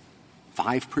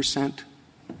 5%?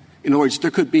 In other words,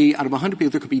 there could be, out of 100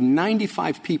 people, there could be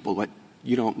 95 people that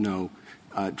you don't know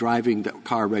driving the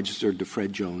car registered to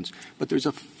Fred Jones, but there's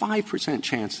a 5%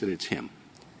 chance that it's him.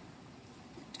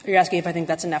 Are you asking if I think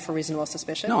that's enough for reasonable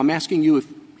suspicion? No, I'm asking you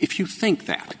if you think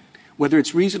that, whether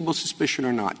it's reasonable suspicion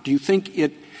or not. Do you think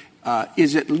it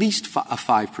is at least a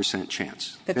 5%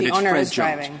 chance that the the owner Fred is Jones,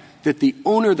 driving? That the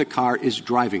owner of the car is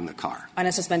driving the car? On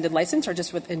a suspended license or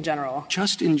just in general?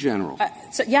 Just in general.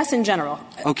 So yes, in general.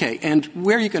 Okay. And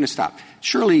where are you going to stop?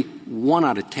 Surely 1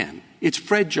 out of 10. It's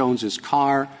Fred Jones's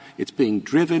car. It's being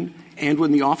driven. And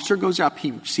when the officer goes up,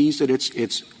 he sees that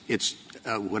it's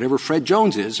whatever Fred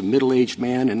Jones is, a middle-aged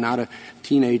man and not a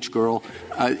teenage girl,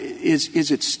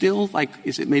 is it still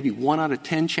is it maybe 1 out of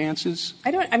 10 chances?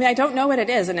 I don't know what it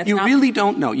is, and it's you not. You really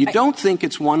don't know. You don't think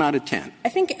it's 1 out of 10. I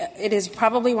think it is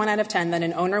probably 1 out of 10 that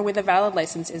an owner with a valid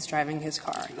license is driving his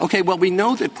car. Okay, well, we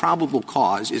know that probable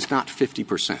cause is not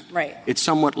 50%. Right. It's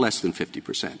somewhat less than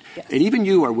 50%. Yes. And even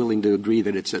you are willing to agree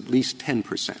that it's at least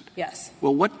 10%. Yes.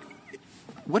 Well, what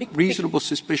reasonable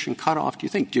suspicion cutoff do you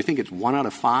think? Do you think it's 1 out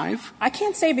of 5? I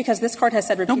can't say because this Court has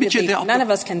said repeatedly none of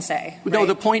us can say. No, right?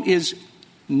 the point is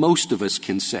most of us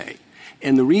can say.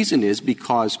 And the reason is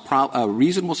because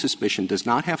reasonable suspicion does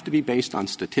not have to be based on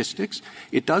statistics.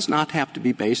 It does not have to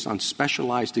be based on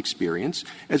specialized experience.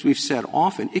 As we've said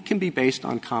often, it can be based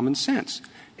on common sense.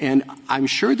 And I'm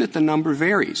sure that the number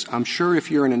varies. I'm sure if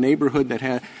you're in a neighborhood that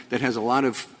has a lot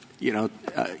of,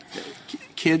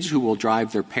 kids who will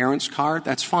drive their parents' car,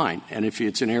 that's fine. And if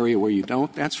it's an area where you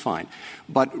don't, that's fine.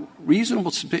 But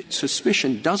reasonable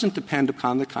suspicion doesn't depend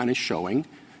upon the kind of showing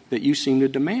that you seem to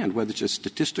demand, whether it's a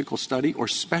statistical study or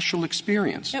special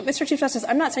experience. No, Mr. Chief Justice,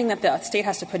 I'm not saying that the state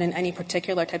has to put in any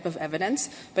particular type of evidence,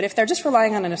 but if they're just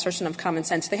relying on an assertion of common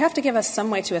sense, they have to give us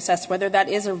some way to assess whether that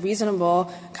is a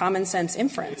reasonable common sense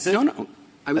inference. No.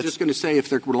 I was just going to say, if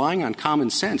they're relying on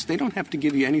common sense, they don't have to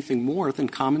give you anything more than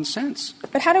common sense.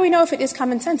 But how do we know if it is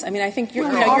common sense? I mean, I think you're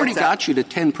already got you to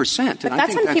 10%.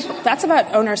 But that's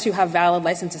about owners who have valid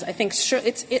licenses. I think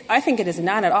I think it is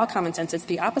not at all common sense. It's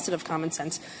the opposite of common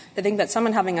sense. I think that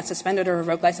someone having a suspended or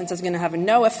revoked license is going to have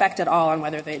no effect at all on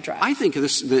whether they drive. I think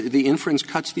the inference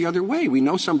cuts the other way. We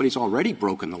know somebody's already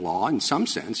broken the law in some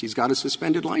sense. He's got a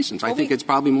suspended license. I think it's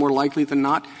probably more likely than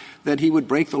not that he would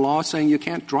break the law saying you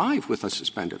can't drive with a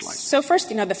suspended license. So first,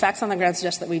 the facts on the ground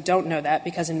suggest that we don't know that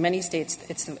because in many states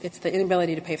it's the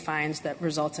inability to pay fines that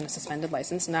results in a suspended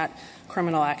license, not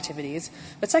criminal activities.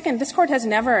 But second, this Court has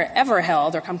never, ever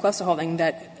held or come close to holding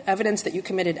that evidence that you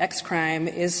committed X crime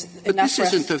is enough for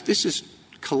us. This is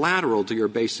collateral to your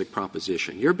basic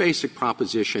proposition. Your basic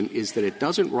proposition is that it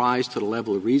doesn't rise to the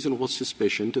level of reasonable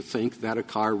suspicion to think that a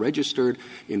car registered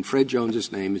in Fred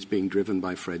Jones's name is being driven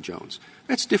by Fred Jones.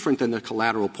 That's different than the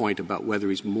collateral point about whether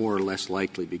he's more or less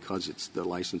likely because the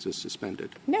license is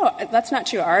suspended. No, that's not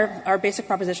true. Our basic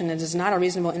proposition is it's not a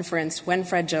reasonable inference when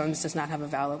Fred Jones does not have a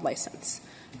valid license.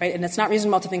 Right? And it's not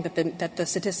reasonable to think that the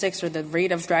statistics or the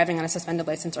rate of driving on a suspended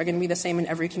license are going to be the same in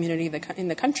every community in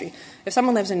the country. If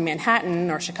someone lives in Manhattan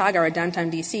or Chicago or downtown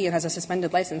D.C. and has a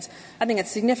suspended license, I think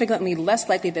it's significantly less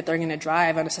likely that they're going to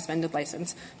drive on a suspended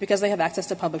license because they have access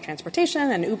to public transportation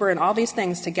and Uber and all these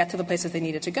things to get to the places they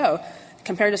needed to go,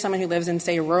 compared to someone who lives in,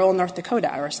 say, rural North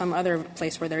Dakota or some other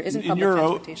place where there isn't public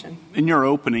transportation. In your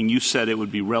opening, you said it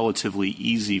would be relatively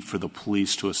easy for the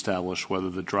police to establish whether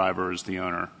the driver is the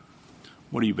owner.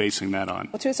 What are you basing that on?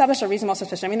 Well, to establish a reasonable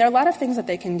suspicion, I mean, there are a lot of things that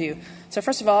they can do. So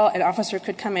first of all, an officer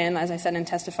could come in, as I said, and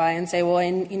testify and say, well,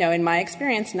 in my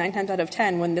experience, 9 times out of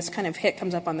 10, when this kind of hit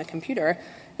comes up on the computer,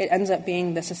 it ends up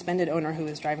being the suspended owner who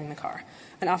is driving the car.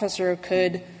 An officer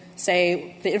could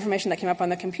say the information that came up on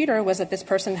the computer was that this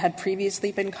person had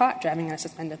previously been caught driving on a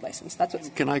suspended license. That's what's.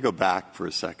 Can I go back for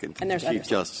a second to and the Chief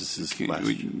Justice's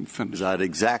question? Because I had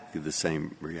exactly the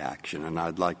same reaction, and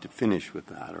I'd like to finish with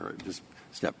that or just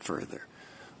step further.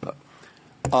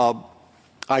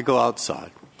 I go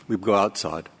outside. We go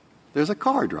outside. There's a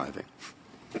car driving.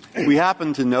 We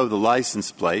happen to know the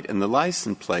license plate, and the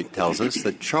license plate tells us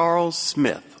that Charles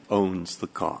Smith owns the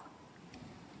car.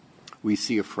 We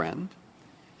see a friend.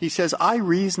 He says, I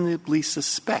reasonably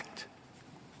suspect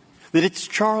that it's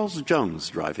Charles Jones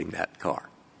driving that car.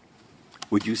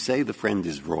 Would you say the friend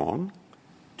is wrong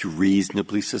to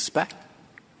reasonably suspect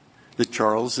that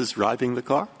Charles is driving the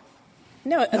car?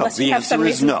 No, unless the you have answer some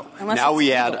is reason. no. Now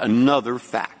we add another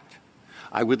fact.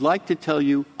 I would like to tell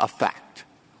you a fact.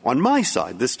 On my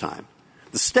side this time,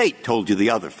 the state told you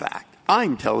the other fact.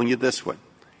 I'm telling you this one.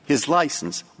 His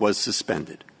license was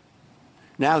suspended.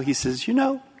 Now he says,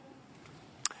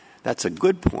 that's a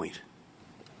good point.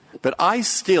 But I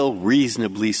still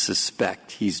reasonably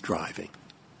suspect he's driving.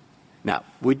 Now,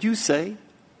 would you say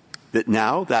that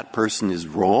now that person is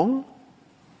wrong?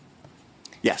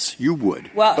 Yes, you would.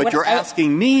 Well, but you're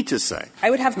asking me to say I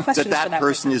would have questions that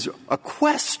person is a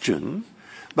question,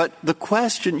 but the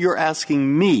question you're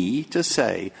asking me to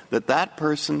say that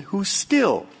person who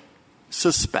still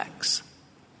suspects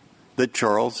that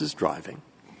Charles is driving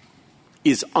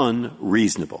is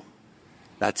unreasonable.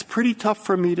 That's pretty tough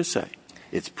for me to say.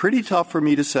 It's pretty tough for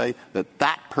me to say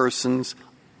that person's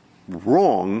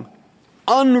wrong,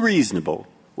 unreasonable,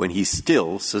 when he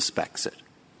still suspects it.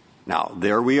 Now,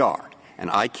 there we are. And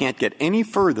I can't get any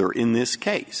further in this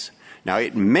case. Now,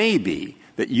 it may be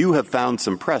that you have found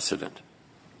some precedent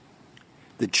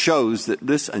that shows that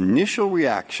this initial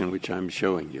reaction, which I'm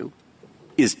showing you,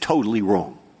 is totally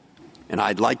wrong. And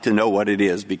I'd like to know what it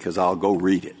is because I'll go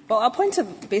read it. Well, I'll point to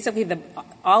basically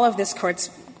all of this Court's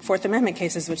Fourth Amendment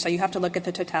cases, which say you have to look at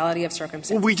the totality of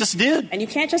circumstances. Well, we just did. And you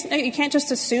can't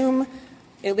just assume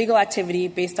illegal activity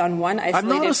based on one isolated fact.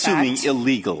 I'm not assuming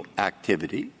illegal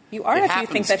activity. You are if you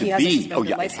think that he has a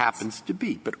suspended license. It happens to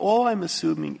be. But all I'm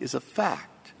assuming is a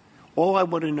fact. All I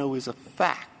want to know is a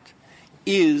fact.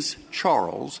 Is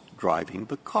Charles driving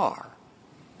the car?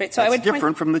 Right, so That's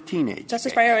different from the teenage.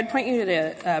 Justice Breyer, I would point you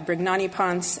to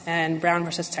Brignani-Ponce and Brown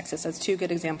versus Texas. That's two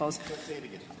good examples.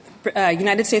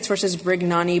 United States versus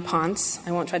Brignani-Ponce.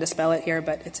 I won't try to spell it here,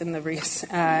 but it's in the briefs.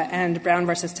 And Brown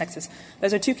versus Texas.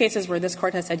 Those are two cases where this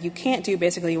Court has said you can't do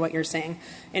basically what you're saying.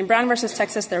 In Brown versus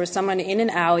Texas, there was someone in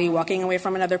an alley walking away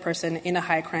from another person in a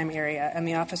high crime area, and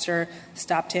the officer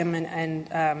stopped him and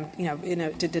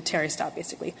did a Terry stop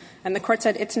basically. And the Court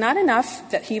said it's not enough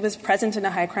that he was present in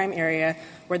a high crime area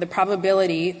where the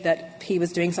probability that he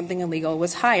was doing something illegal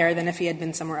was higher than if he had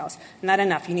been somewhere else. Not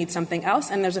enough. You need something else.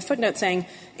 And there's a footnote saying,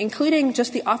 including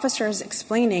just the officers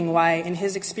explaining why, in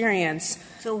his experience,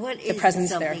 so what the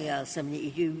presence is there. Something else? I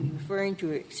mean, you're referring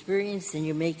to experience, and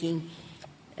you're making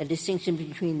a distinction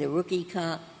between the rookie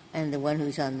cop and the one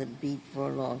who's on the beat for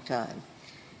a long time.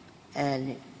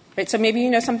 And right, so maybe you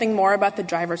know something more about the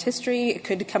driver's history. It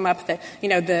could come up that,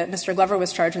 Mr. Glover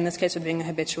was charged in this case with being a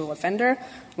habitual offender.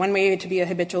 One way to be a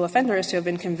habitual offender is to have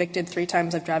been convicted 3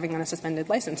 times of driving on a suspended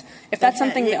license. If that's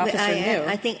something the officer knew.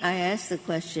 I think I asked the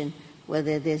question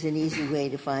whether there's an easy way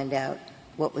to find out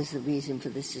what was the reason for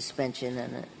the suspension,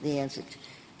 and the answer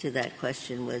to that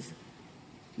question was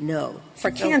no.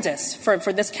 For Kansas, for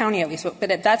this county at least,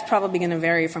 but that's probably going to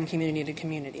vary from community to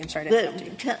community. I'm sorry to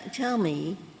interrupt you. Tell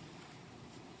me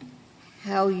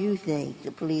how you think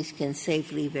the police can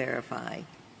safely verify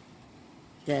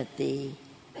that their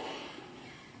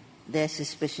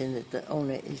suspicion that the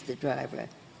owner is the driver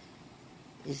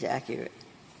is accurate.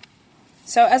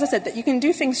 So, as I said, that you can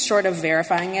do things short of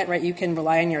verifying it, right? You can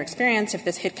rely on your experience. If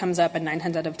this hit comes up at 9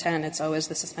 times out of 10, it's always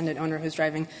the suspended owner who's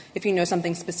driving. If you know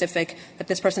something specific, that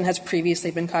this person has previously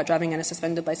been caught driving on a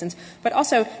suspended license. But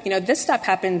also, this stop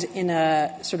happened in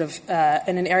a sort of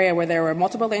in an area where there were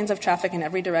multiple lanes of traffic in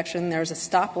every direction. There was a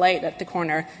stoplight at the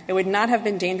corner. It would not have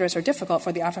been dangerous or difficult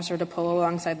for the officer to pull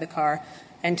alongside the car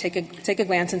and take a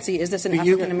glance and see, is this an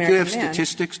African-American man? Do you have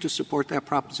statistics to support that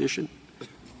proposition?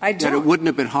 I don't. That it wouldn't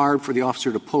have been hard for the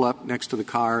officer to pull up next to the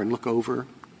car and look over?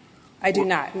 I do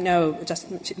not know,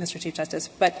 Mr. Chief Justice.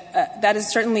 But that is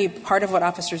certainly part of what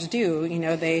officers do.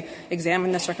 They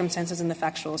examine the circumstances and the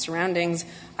factual surroundings.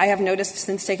 I have noticed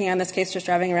since taking on this case, just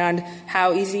driving around,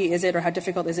 how easy is it or how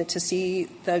difficult is it to see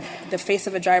the face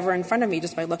of a driver in front of me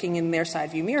just by looking in their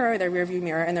side view mirror, their rear view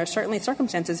mirror. And there are certainly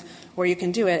circumstances where you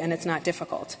can do it and it's not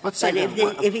difficult. But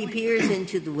if he peers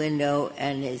into the window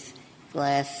and his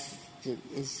glass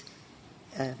is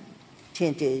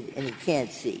tinted and he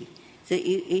can't see. So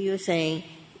you're saying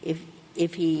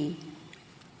if he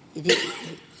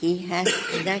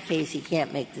has, in that case, he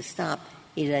can't make the stop,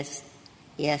 he has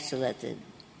to let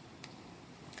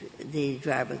the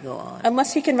driver go on.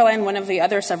 Unless he can rely on one of the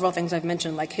other several things I've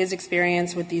mentioned, like his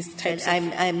experience with these types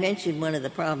of... I mentioned one of the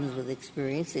problems with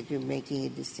experience, that you're making a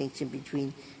distinction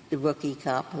between the rookie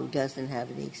cop who doesn't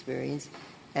have any experience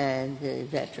and the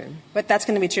veteran. But that's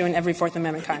going to be true in every Fourth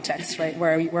Amendment context, right,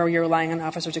 where you're relying on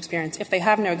officers' experience. If they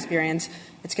have no experience,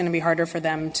 it's going to be harder for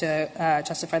them to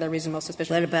justify their reasonable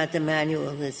suspicion. What about the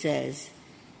manual that says,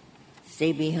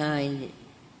 stay behind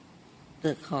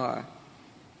the car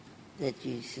that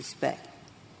you suspect?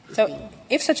 So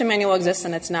if such a manual exists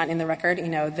and it's not in the record,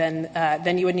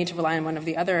 then you would need to rely on one of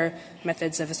the other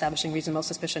methods of establishing reasonable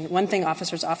suspicion. One thing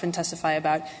officers often testify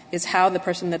about is how the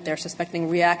person that they're suspecting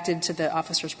reacted to the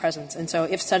officer's presence. And so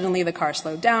if suddenly the car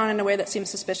slowed down in a way that seems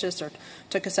suspicious or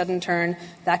took a sudden turn,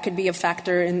 that could be a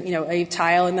factor in, a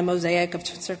tile in the mosaic of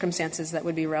circumstances that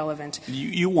would be relevant.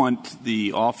 You want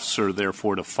the officer,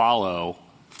 therefore, to follow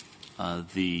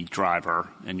the driver,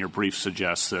 and your brief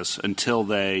suggests this, until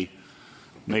they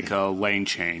make a lane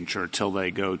change or till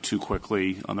they go too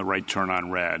quickly on the right turn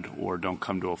on red or don't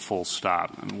come to a full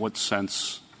stop. And what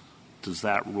sense does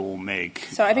that rule make?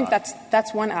 So I think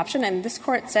that's one option, and this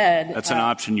Court said... That's an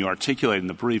option you articulate in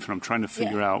the brief, and I'm trying to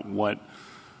figure out what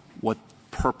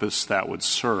purpose that would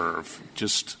serve.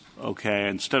 Just, okay,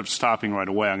 instead of stopping right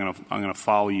away, I'm going to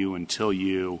follow you until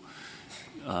you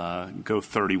go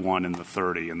 31 in the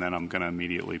 30, and then I'm going to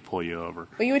immediately pull you over.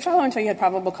 Well, you would follow until you had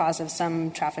probable cause of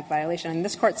some traffic violation. And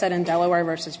this Court said in Delaware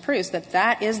versus Pruse that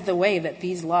that is the way that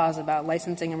these laws about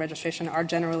licensing and registration are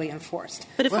generally enforced.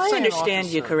 But if I understand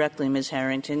you correctly, Ms.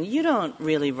 Harrington, you don't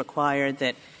really require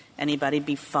that anybody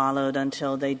be followed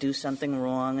until they do something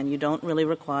wrong, and you don't really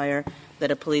require that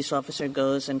a police officer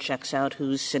goes and checks out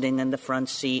who's sitting in the front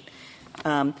seat.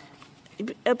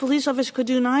 A police officer could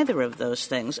do neither of those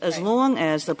things as long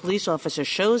as the police officer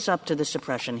shows up to the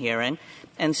suppression hearing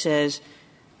and says,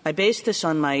 I base this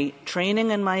on my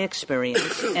training and my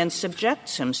experience, and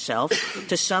subjects himself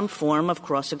to some form of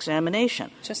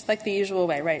cross-examination. Just like the usual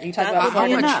way, right? You talk about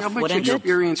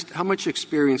how much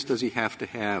experience does he have to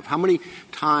have? How many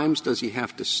times does he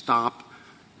have to stop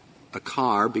a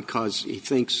car because he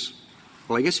thinks,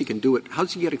 well, I guess he can do it. How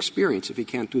does he get experience if he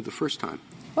can't do it the first time?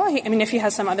 Well, if he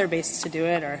has some other basis to do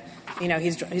it, or,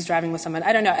 he's driving with someone.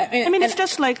 I don't know. It's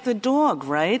just like the dog,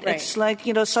 right? It's like,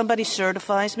 somebody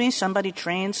certifies me, somebody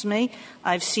trains me.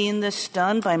 I've seen this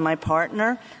done by my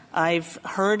partner. I've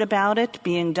heard about it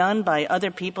being done by other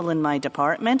people in my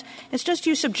department. It's just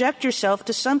you subject yourself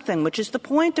to something, which is the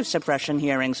point of suppression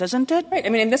hearings, isn't it? Right.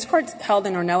 This Court held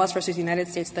in Ornelas versus United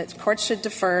States that courts should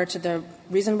defer to the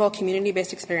reasonable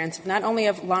community-based experience, not only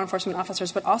of law enforcement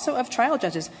officers, but also of trial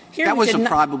judges. Here, that was a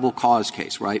probable cause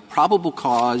case, right? Probable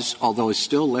cause, although it's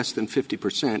still less than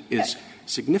 50%, is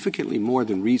significantly more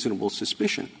than reasonable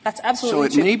suspicion. That's absolutely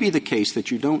true. So it may be the case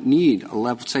that you don't need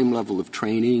same level of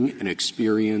training and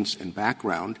experience and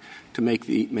background to make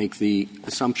the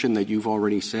assumption that you've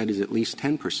already said is at least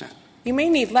 10%. You may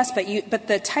need less, but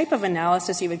the type of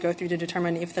analysis you would go through to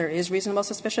determine if there is reasonable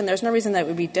suspicion, there's no reason that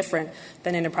would be different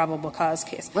than in a probable cause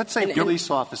case. Let's say a police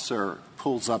officer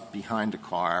pulls up behind a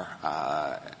car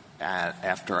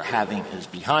after having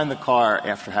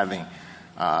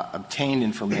obtained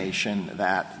information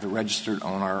that the registered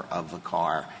owner of the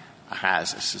car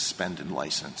has a suspended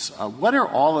license. What are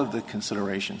all of the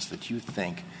considerations that you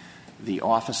think the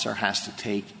officer has to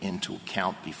take into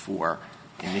account before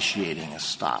initiating a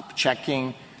stop?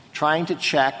 Trying to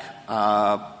check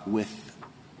with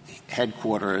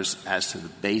headquarters as to the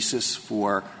basis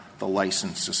for the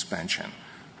license suspension,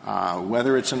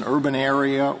 whether it's an urban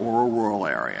area or a rural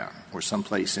area or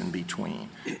someplace in between,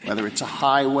 whether it's a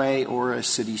highway or a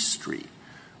city street,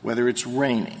 whether it's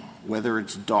raining, whether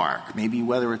it's dark, maybe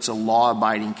whether it's a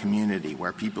law-abiding community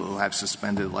where people who have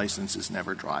suspended licenses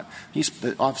never drive.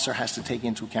 The officer has to take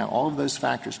into account all of those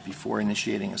factors before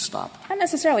initiating a stop. Not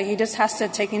necessarily. He just has to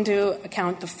take into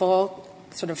account the full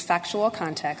sort of factual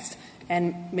context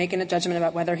and making a judgment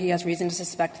about whether he has reason to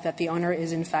suspect that the owner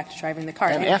is in fact driving the car.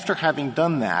 And after having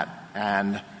done that,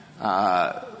 and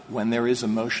when there is a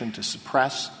motion to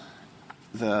suppress,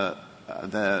 the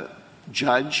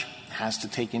judge has to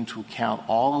take into account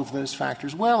all of those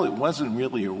factors. Well, it wasn't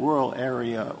really a rural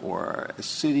area or a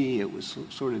city. It was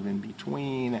sort of in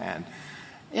between, and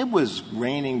it was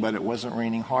raining, but it wasn't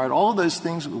raining hard. All of those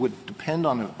things would depend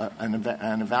on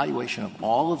an evaluation of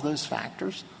all of those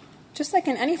factors. Just like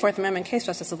in any Fourth Amendment case,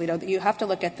 Justice Alito, you have to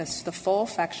look at the full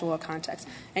factual context.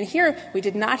 And here, we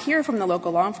did not hear from the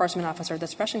local law enforcement officer at the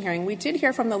suppression hearing. We did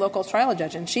hear from the local trial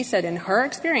judge, and she said in her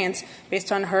experience, based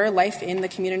on her life in the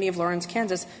community of Lawrence,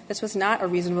 Kansas, this was not a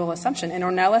reasonable assumption. And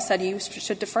Ornelas said you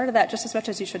should defer to that just as much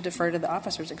as you should defer to the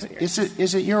officer's experience.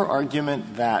 Is it your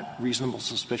argument that reasonable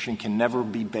suspicion can never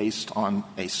be based on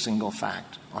a single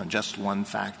fact, on just one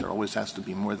fact? There always has to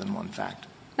be more than one fact.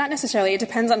 Not necessarily. It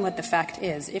depends on what the fact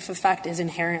is. If a fact is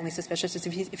inherently suspicious,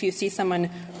 if you see someone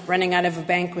running out of a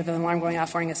bank with an alarm going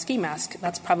off wearing a ski mask,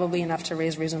 that's probably enough to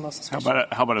raise reasonable suspicion.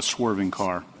 How about a swerving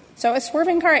car? So a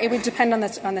swerving car, it would depend on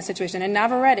the situation. In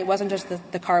Navarrete, it wasn't just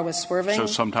the car was swerving. So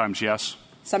sometimes yes?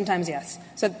 Sometimes yes.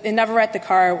 So in Navarrete, the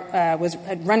car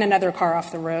had run another car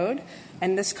off the road.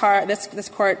 And this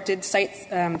court did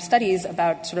cite studies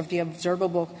about sort of the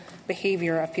observable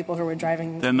behavior of people who were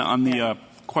driving. Then on the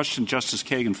question Justice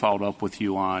Kagan followed up with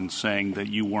you on, saying that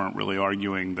you weren't really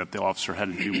arguing that the officer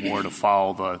had to do more to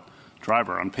follow the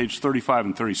driver. On page 35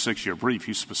 and 36 of your brief,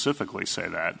 you specifically say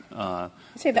that. I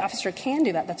say the officer can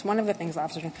do that. That's one of the things the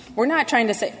officer can. We're not trying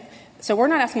to say – so we're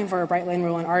not asking for a bright line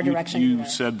rule in our direction. You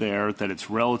said there that it's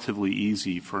relatively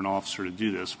easy for an officer to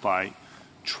do this by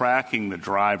tracking the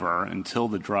driver until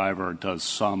the driver does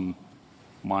some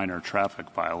minor traffic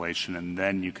violation, and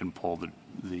then you can pull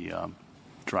the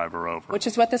driver over. Which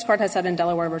is what this court has said in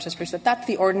Delaware versus Pruse, that that's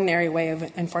the ordinary way of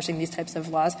enforcing these types of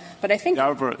laws. But I think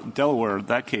Delaware,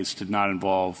 that case did not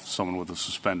involve someone with a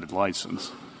suspended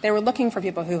license. They were looking for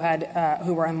people who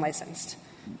were unlicensed.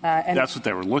 And that's what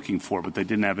they were looking for, but they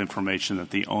didn't have information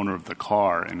that the owner of the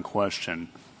car in question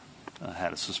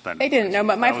had a suspended. They didn't know,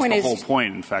 but my point is the whole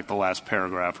point. In fact, the last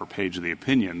paragraph or page of the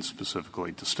opinion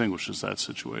specifically distinguishes that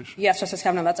situation. Yes, Justice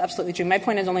Kavanaugh, that's absolutely true. My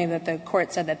point is only that the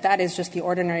court said that that is just the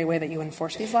ordinary way that you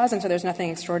enforce these laws, and so there's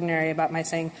nothing extraordinary about my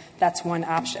saying that's one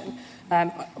option.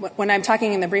 When I'm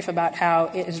talking in the brief about how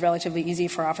it is relatively easy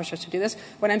for officers to do this,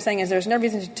 what I'm saying is there's no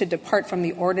reason to depart from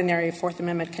the ordinary Fourth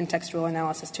Amendment contextual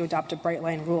analysis to adopt a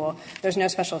bright-line rule. There's no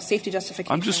special safety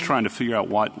justification. I'm just trying to figure out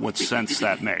what sense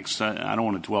that makes. I don't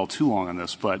want to dwell too long on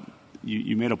this, but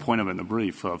you made a point of it in the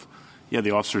brief of,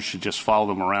 the officers should just follow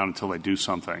them around until they do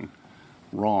something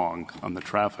wrong on the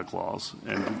traffic laws.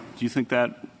 And do you think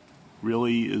that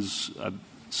really is a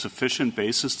sufficient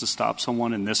basis to stop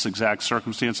someone in this exact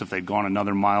circumstance? If they'd gone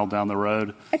another mile down the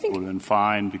road, it would have been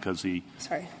fine because he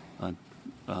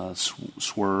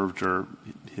swerved or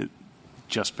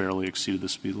just barely exceeded the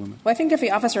speed limit? Well, I think if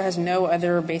the officer has no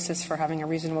other basis for having a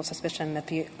reasonable suspicion that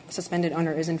the suspended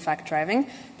owner is in fact driving,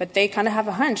 but they kind of have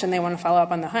a hunch and they want to follow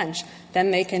up on the hunch,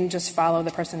 then they can just follow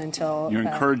the person until You're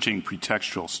encouraging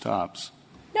pretextual stops.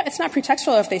 No, it's not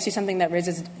pretextual if they see something that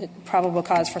raises probable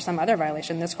cause for some other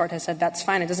violation. This Court has said that's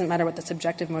fine. It doesn't matter what the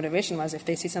subjective motivation was. If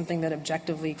they see something that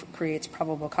objectively creates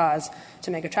probable cause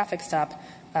to make a traffic stop,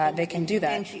 they can do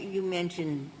that. You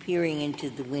mentioned peering into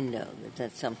the window.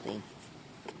 That's something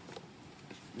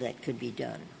that could be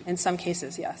done. In some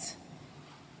cases, yes.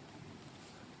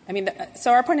 I mean,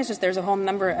 so our point is just there's a whole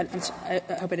number. I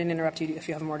hope I didn't interrupt you if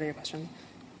you have more to your question.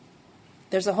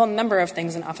 There's a whole number of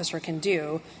things an officer can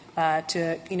do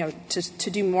to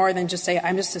do more than just say,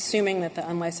 I'm just assuming that the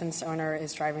unlicensed owner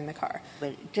is driving the car.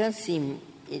 But it does seem,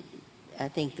 I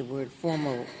think the word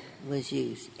formal was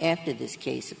used after this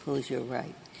case. Suppose you're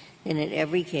right. And in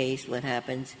every case, what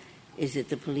happens is that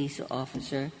the police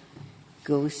officer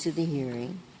goes to the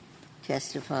hearing,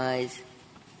 testifies,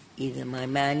 either my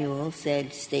manual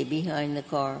said stay behind the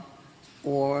car,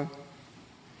 or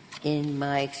in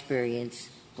my experience,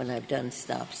 when I've done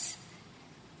stops,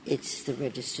 it's the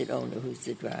registered owner who's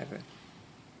the driver.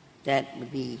 That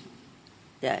would be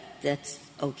that's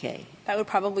okay. That would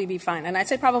probably be fine. And I'd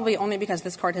say probably only because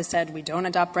this Court has said we don't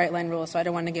adopt bright-line rules, so I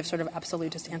don't want to give sort of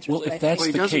absolutist answers. Well, if that's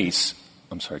the case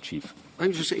 — I'm sorry, Chief.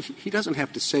 I'm just saying he doesn't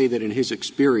have to say that in his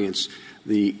experience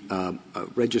the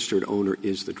registered owner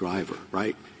is the driver,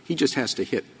 right? He just has to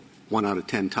hit 1 out of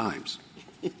 10 times.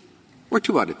 Or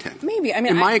 2 out of 10. Maybe. I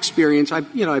mean, in my experience,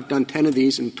 I've done 10 of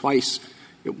these, and twice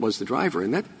it was the driver,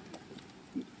 and that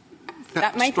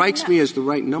strikes me as the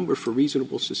right number for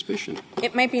reasonable suspicion.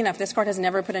 It might be enough. This Court has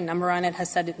never put a number on it, has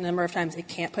said a number of times it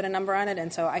can't put a number on it,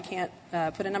 and so I can't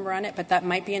put a number on it, but that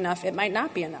might be enough. It might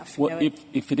not be enough. Well,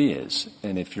 if it is,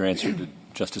 and if your answer to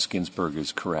Justice Ginsburg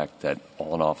is correct, that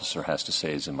all an officer has to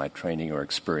say is in my training or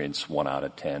experience 1 out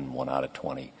of 10, 1 out of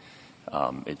 20,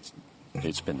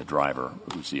 it's been the driver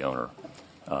who's the owner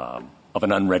of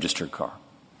an unregistered car.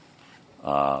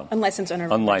 Unlicensed owner.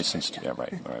 Unlicensed, yeah,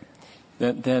 right. All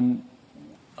right. Then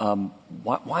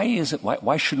why is it?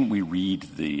 Why shouldn't we read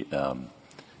the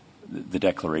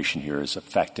declaration here as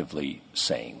effectively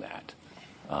saying that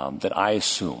that I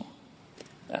assume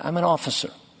I'm an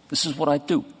officer. This is what I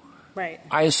do. Right.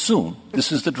 I assume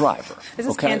this is the driver. This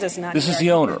is okay? Kansas, not This New is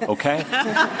York. the owner. Okay.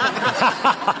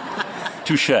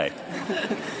 Touche.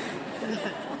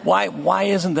 Why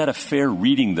isn't that a fair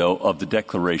reading, though, of the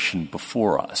declaration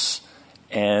before us?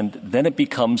 And then it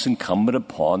becomes incumbent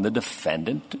upon the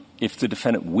defendant, if the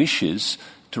defendant wishes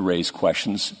to raise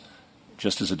questions,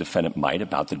 just as a defendant might,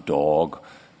 about the dog's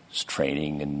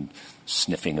training and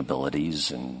sniffing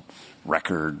abilities and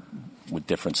record with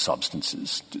different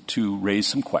substances, to raise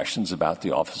some questions about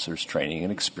the officer's training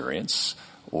and experience,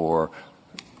 or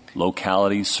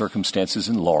locality circumstances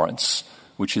in Lawrence,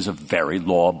 which is a very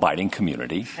law-abiding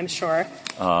community. I'm sure.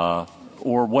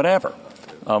 Or whatever.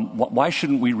 Why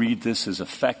shouldn't we read this as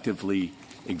effectively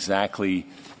exactly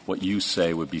what you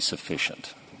say would be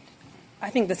sufficient? I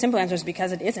think the simple answer is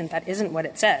because it isn't. That isn't what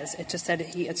it says. It just said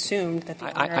he assumed that the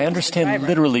owner I understand was the driver.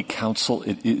 literally, counsel.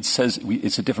 It says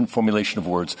it's a different formulation of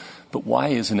words. But why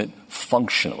isn't it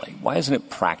functionally? Why isn't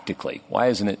it practically? Why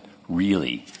isn't it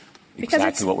really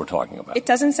exactly what we're talking about? It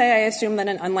doesn't say I assume that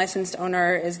an unlicensed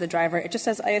owner is the driver. It just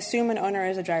says I assume an owner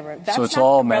is a driver. That's so it's not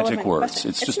all the magic relevant words. question.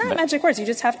 It's just not magic words. You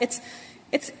just have it's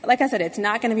like I said, it's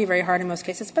not going to be very hard in most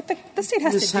cases, but the state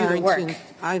has Ms. to do the work.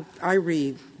 Harrington, I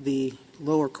read the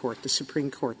lower court, the Supreme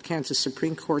Court, Kansas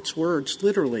Supreme Court's words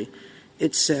literally.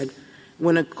 It said,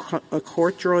 when a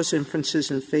court draws inferences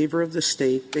in favor of the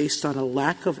state based on a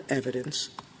lack of evidence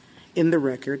in the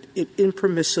record, it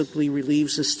impermissibly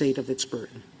relieves the state of its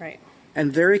burden. Right.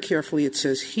 And very carefully it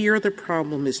says, here the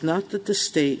problem is not that the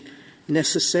state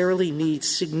necessarily needs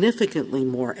significantly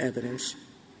more evidence.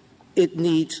 It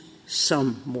needs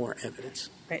some more evidence.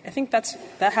 Right. I think that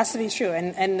has to be true.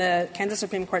 And the Kansas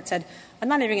Supreme Court said, I'm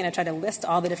not even going to try to list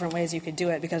all the different ways you could do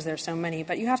it because there's so many,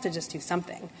 but you have to just do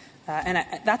something.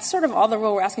 That's sort of all the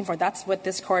rule we're asking for. That's what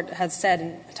this Court has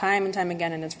said time and time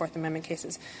again in its Fourth Amendment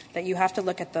cases, that you have to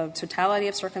look at the totality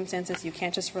of circumstances. You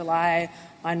can't just rely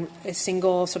on a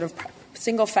single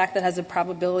fact that has a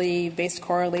probability-based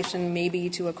correlation maybe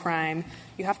to a crime.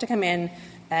 You have to come in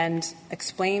and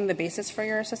explain the basis for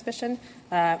your suspicion.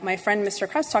 My friend Mr.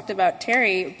 Krause talked about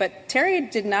Terry, but Terry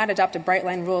did not adopt a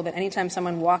bright-line rule that anytime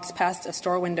someone walks past a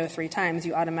store window 3 times,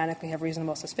 you automatically have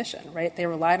reasonable suspicion, right? They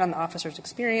relied on the officer's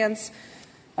experience,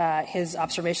 his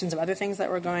observations of other things that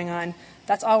were going on.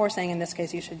 That's all we're saying in this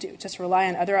case you should do. Just rely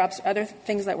on other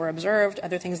things that were observed,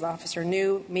 other things the officer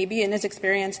knew. Maybe in his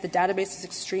experience the database is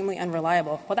extremely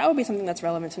unreliable. Well, that would be something that's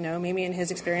relevant to know. Maybe in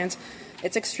his experience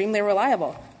it's extremely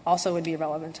reliable. Also would be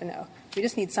relevant to know. We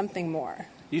just need something more.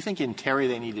 Do you think in Terry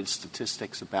they needed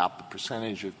statistics about the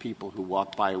percentage of people who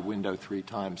walk by a window 3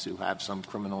 times who have some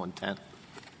criminal intent?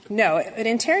 No.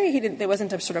 In Terry, there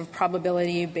wasn't a sort of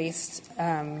probability-based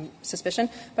suspicion.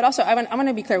 But also, I want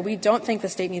to be clear, we don't think the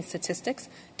state needs statistics.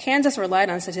 Kansas relied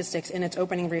on statistics in its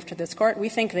opening brief to this Court. We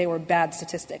think they were bad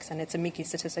statistics, and its amici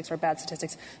statistics were bad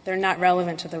statistics. They're not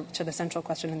relevant to the central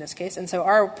question in this case. And so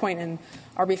our point in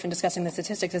our brief in discussing the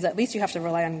statistics is at least you have to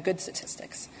rely on good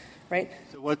statistics, right?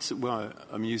 So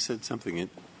you said something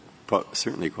that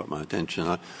certainly caught my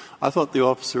attention. I thought the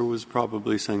officer was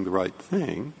probably saying the right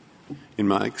thing. In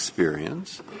my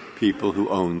experience, people who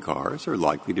own cars are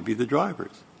likely to be the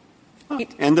drivers.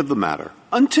 End of the matter.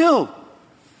 Until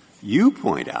you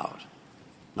point out,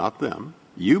 not them,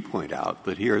 you point out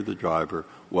that here the driver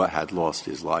had lost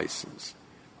his license.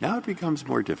 Now it becomes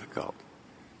more difficult.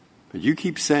 But you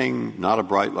keep saying not a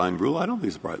bright-line rule. I don't think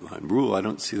it's a bright-line rule. I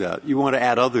don't see that. You want to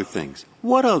add other things.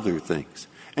 What other things?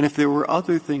 And if there were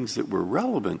other things that were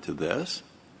relevant to this,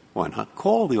 why not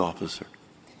call the officer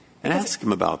and ask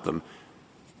him about them?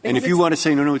 And if you want to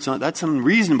say, no, it's not, that's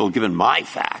unreasonable given my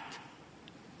fact.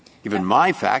 Given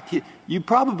my fact, you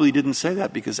probably didn't say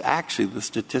that because actually the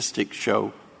statistics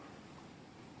show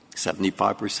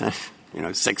 75%,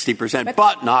 60%,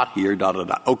 but not here,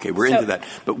 Okay, we're into that.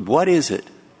 But what is it?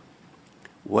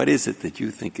 What is it that you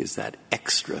think is that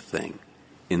extra thing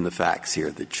in the facts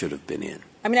here that should have been in?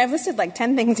 I mean, I've listed like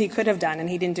 10 things he could have done, and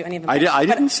he didn't do any of them. I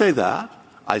didn't say that.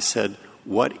 I said,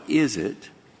 what is it?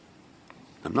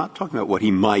 I'm not talking about what he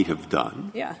might have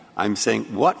done. Yeah. I'm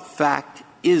saying what fact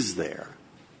is there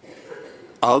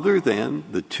other than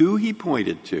the 2 he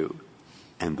pointed to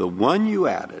and the one you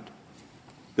added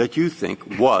that you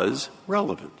think was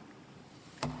relevant?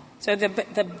 So the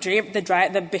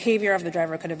behavior of the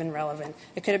driver could have been relevant.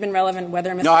 It could have been relevant whether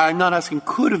Mr. No, I'm not asking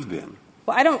could have been.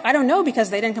 Well, I don't know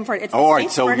because they didn't come forward. It's all the right,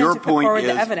 state's so burden your to put point forward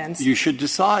is the evidence. You should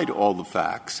decide all the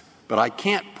facts, but I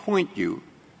can't point you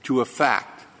to a fact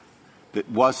that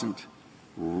was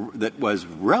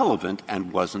relevant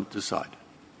and wasn't decided.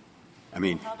 I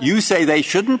mean, you say they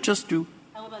shouldn't just do.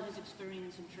 How about his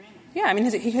experience in training? Yeah, I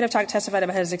mean, he could have testified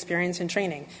about his experience in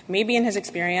training. Maybe in his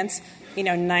experience,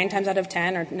 9 times out of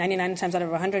 10 or 99 times out of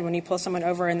 100, when you pull someone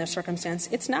over in this circumstance,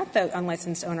 it's not the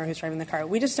unlicensed owner who's driving the car.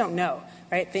 We just don't know,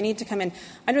 right? They need to come in.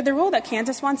 Under the rule that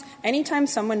Kansas wants, anytime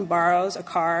someone borrows a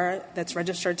car that's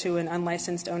registered to an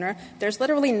unlicensed owner, there's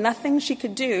literally nothing she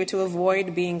could do to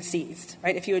avoid being seized,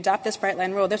 right? If you adopt this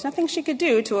bright-line rule, there's nothing she could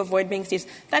do to avoid being seized.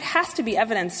 That has to be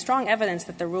evidence, strong evidence,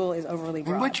 that the rule is overly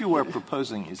broad. And what you are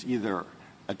proposing is either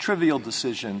a trivial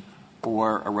decision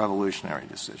or a revolutionary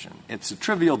decision. It's a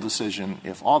trivial decision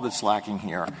if all that's lacking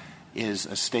here is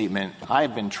a statement, I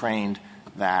have been trained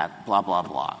that blah, blah,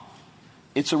 blah.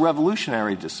 It's a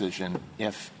revolutionary decision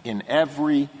if in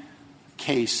every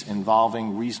case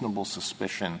involving reasonable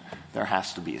suspicion there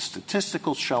has to be a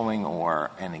statistical showing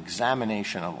or an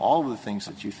examination of all of the things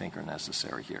that you think are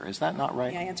necessary here. Is that not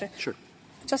right? May I answer? Sure.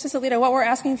 Justice Alito, what we're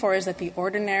asking for is that the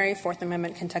ordinary Fourth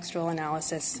Amendment contextual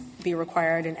analysis be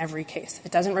required in every case.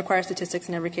 It doesn't require statistics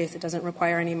in every case. It doesn't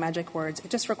require any magic words. It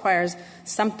just requires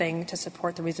something to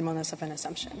support the reasonableness of an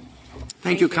assumption.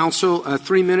 Thank you, counsel.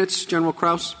 3 minutes, General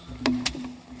Krause.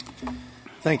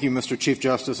 Thank you, Mr. Chief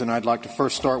Justice, and I'd like to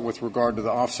first start with regard to the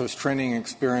officer's training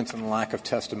experience and lack of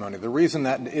testimony. The reason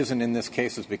that isn't in this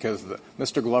case is because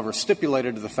Mr. Glover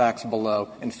stipulated to the facts below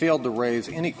and failed to raise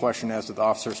any question as to the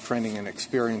officer's training and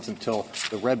experience until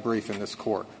the red brief in this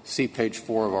court. See page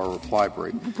 4 of our reply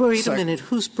brief. Wait a minute.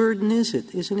 Whose burden is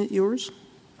it? Isn't it yours?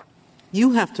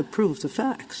 You have to prove the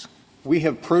facts. We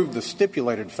have proved the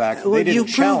stipulated facts. Well, they didn't you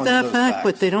proved challenge that those fact, facts.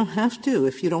 but they don't have to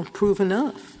if you don't prove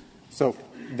enough. So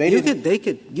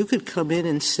You could come in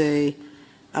and say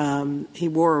he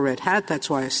wore a red hat, that's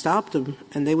why I stopped him,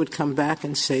 and they would come back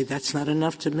and say that's not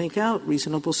enough to make out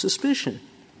reasonable suspicion.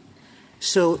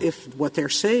 So if what they're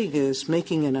saying is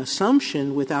making an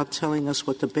assumption without telling us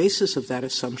what the basis of that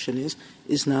assumption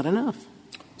is not enough.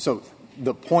 So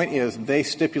the point is they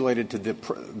stipulated to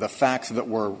the facts that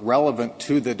were relevant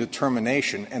to the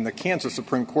determination, and the Kansas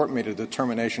Supreme Court made a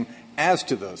determination as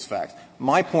to those facts.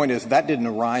 My point is that didn't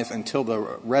arise until the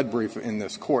red brief in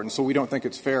this court, and so we don't think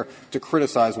it's fair to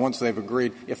criticize once they've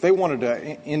agreed. If they wanted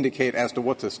to indicate as to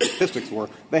what the statistics were,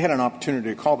 they had an opportunity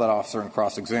to call that officer and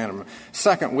cross-examine him.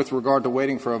 Second, with regard to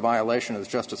waiting for a violation, as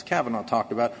Justice Kavanaugh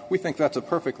talked about, we think that's a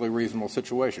perfectly reasonable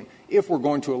situation if we're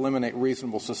going to eliminate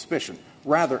reasonable suspicion.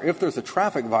 Rather, if there's a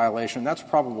traffic violation, that's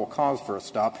probable cause for a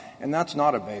stop, and that's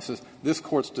not a basis. This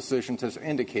Court's decision has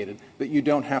indicated that you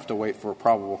don't have to wait for a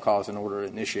probable cause in order to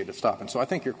initiate a stop. And so I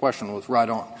think your question was right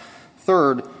on.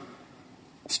 Third,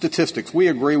 statistics. We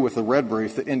agree with the red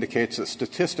brief that indicates that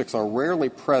statistics are rarely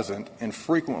present and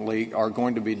frequently are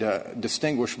going to be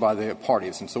distinguished by the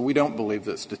parties. And so we don't believe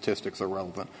that statistics are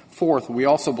relevant. Fourth, we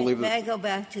also believe that — May I go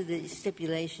back to the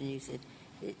stipulation you said?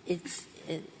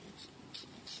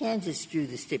 Kansas drew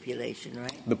the stipulation,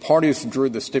 right? The parties drew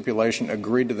the stipulation,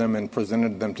 agreed to them, and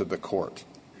presented them to the court.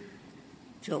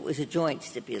 So it was a joint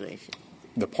stipulation.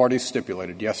 The parties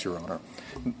stipulated, yes, Your Honor.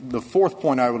 The fourth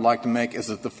point I would like to make is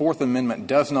that the Fourth Amendment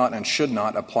does not and should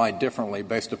not apply differently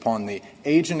based upon the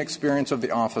age and experience of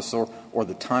the officer or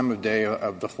the time of day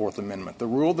of the Fourth Amendment. The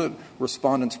rule that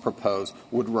respondents propose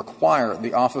would require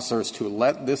the officers to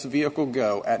let this vehicle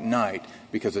go at night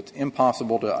because it's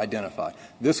impossible to identify.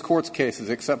 This Court's cases,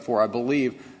 except for, I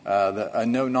believe, a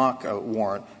no-knock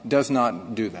warrant, does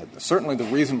not do that. Certainly the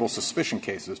reasonable suspicion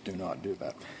cases do not do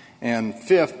that. And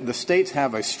fifth, the states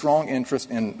have a strong interest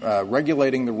in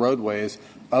regulating the roadways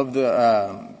of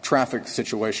the traffic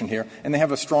situation here, and they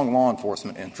have a strong law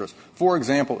enforcement interest. For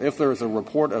example, if there is a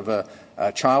report of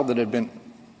a child that had been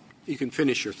 — You can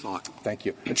finish your thought. Thank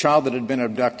you. A child that had been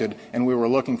abducted and we were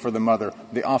looking for the mother,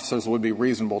 the officers would be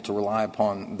reasonable to rely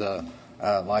upon the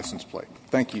license plate.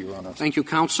 Thank you, Your Honor. Thank you,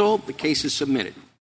 counsel. The case is submitted.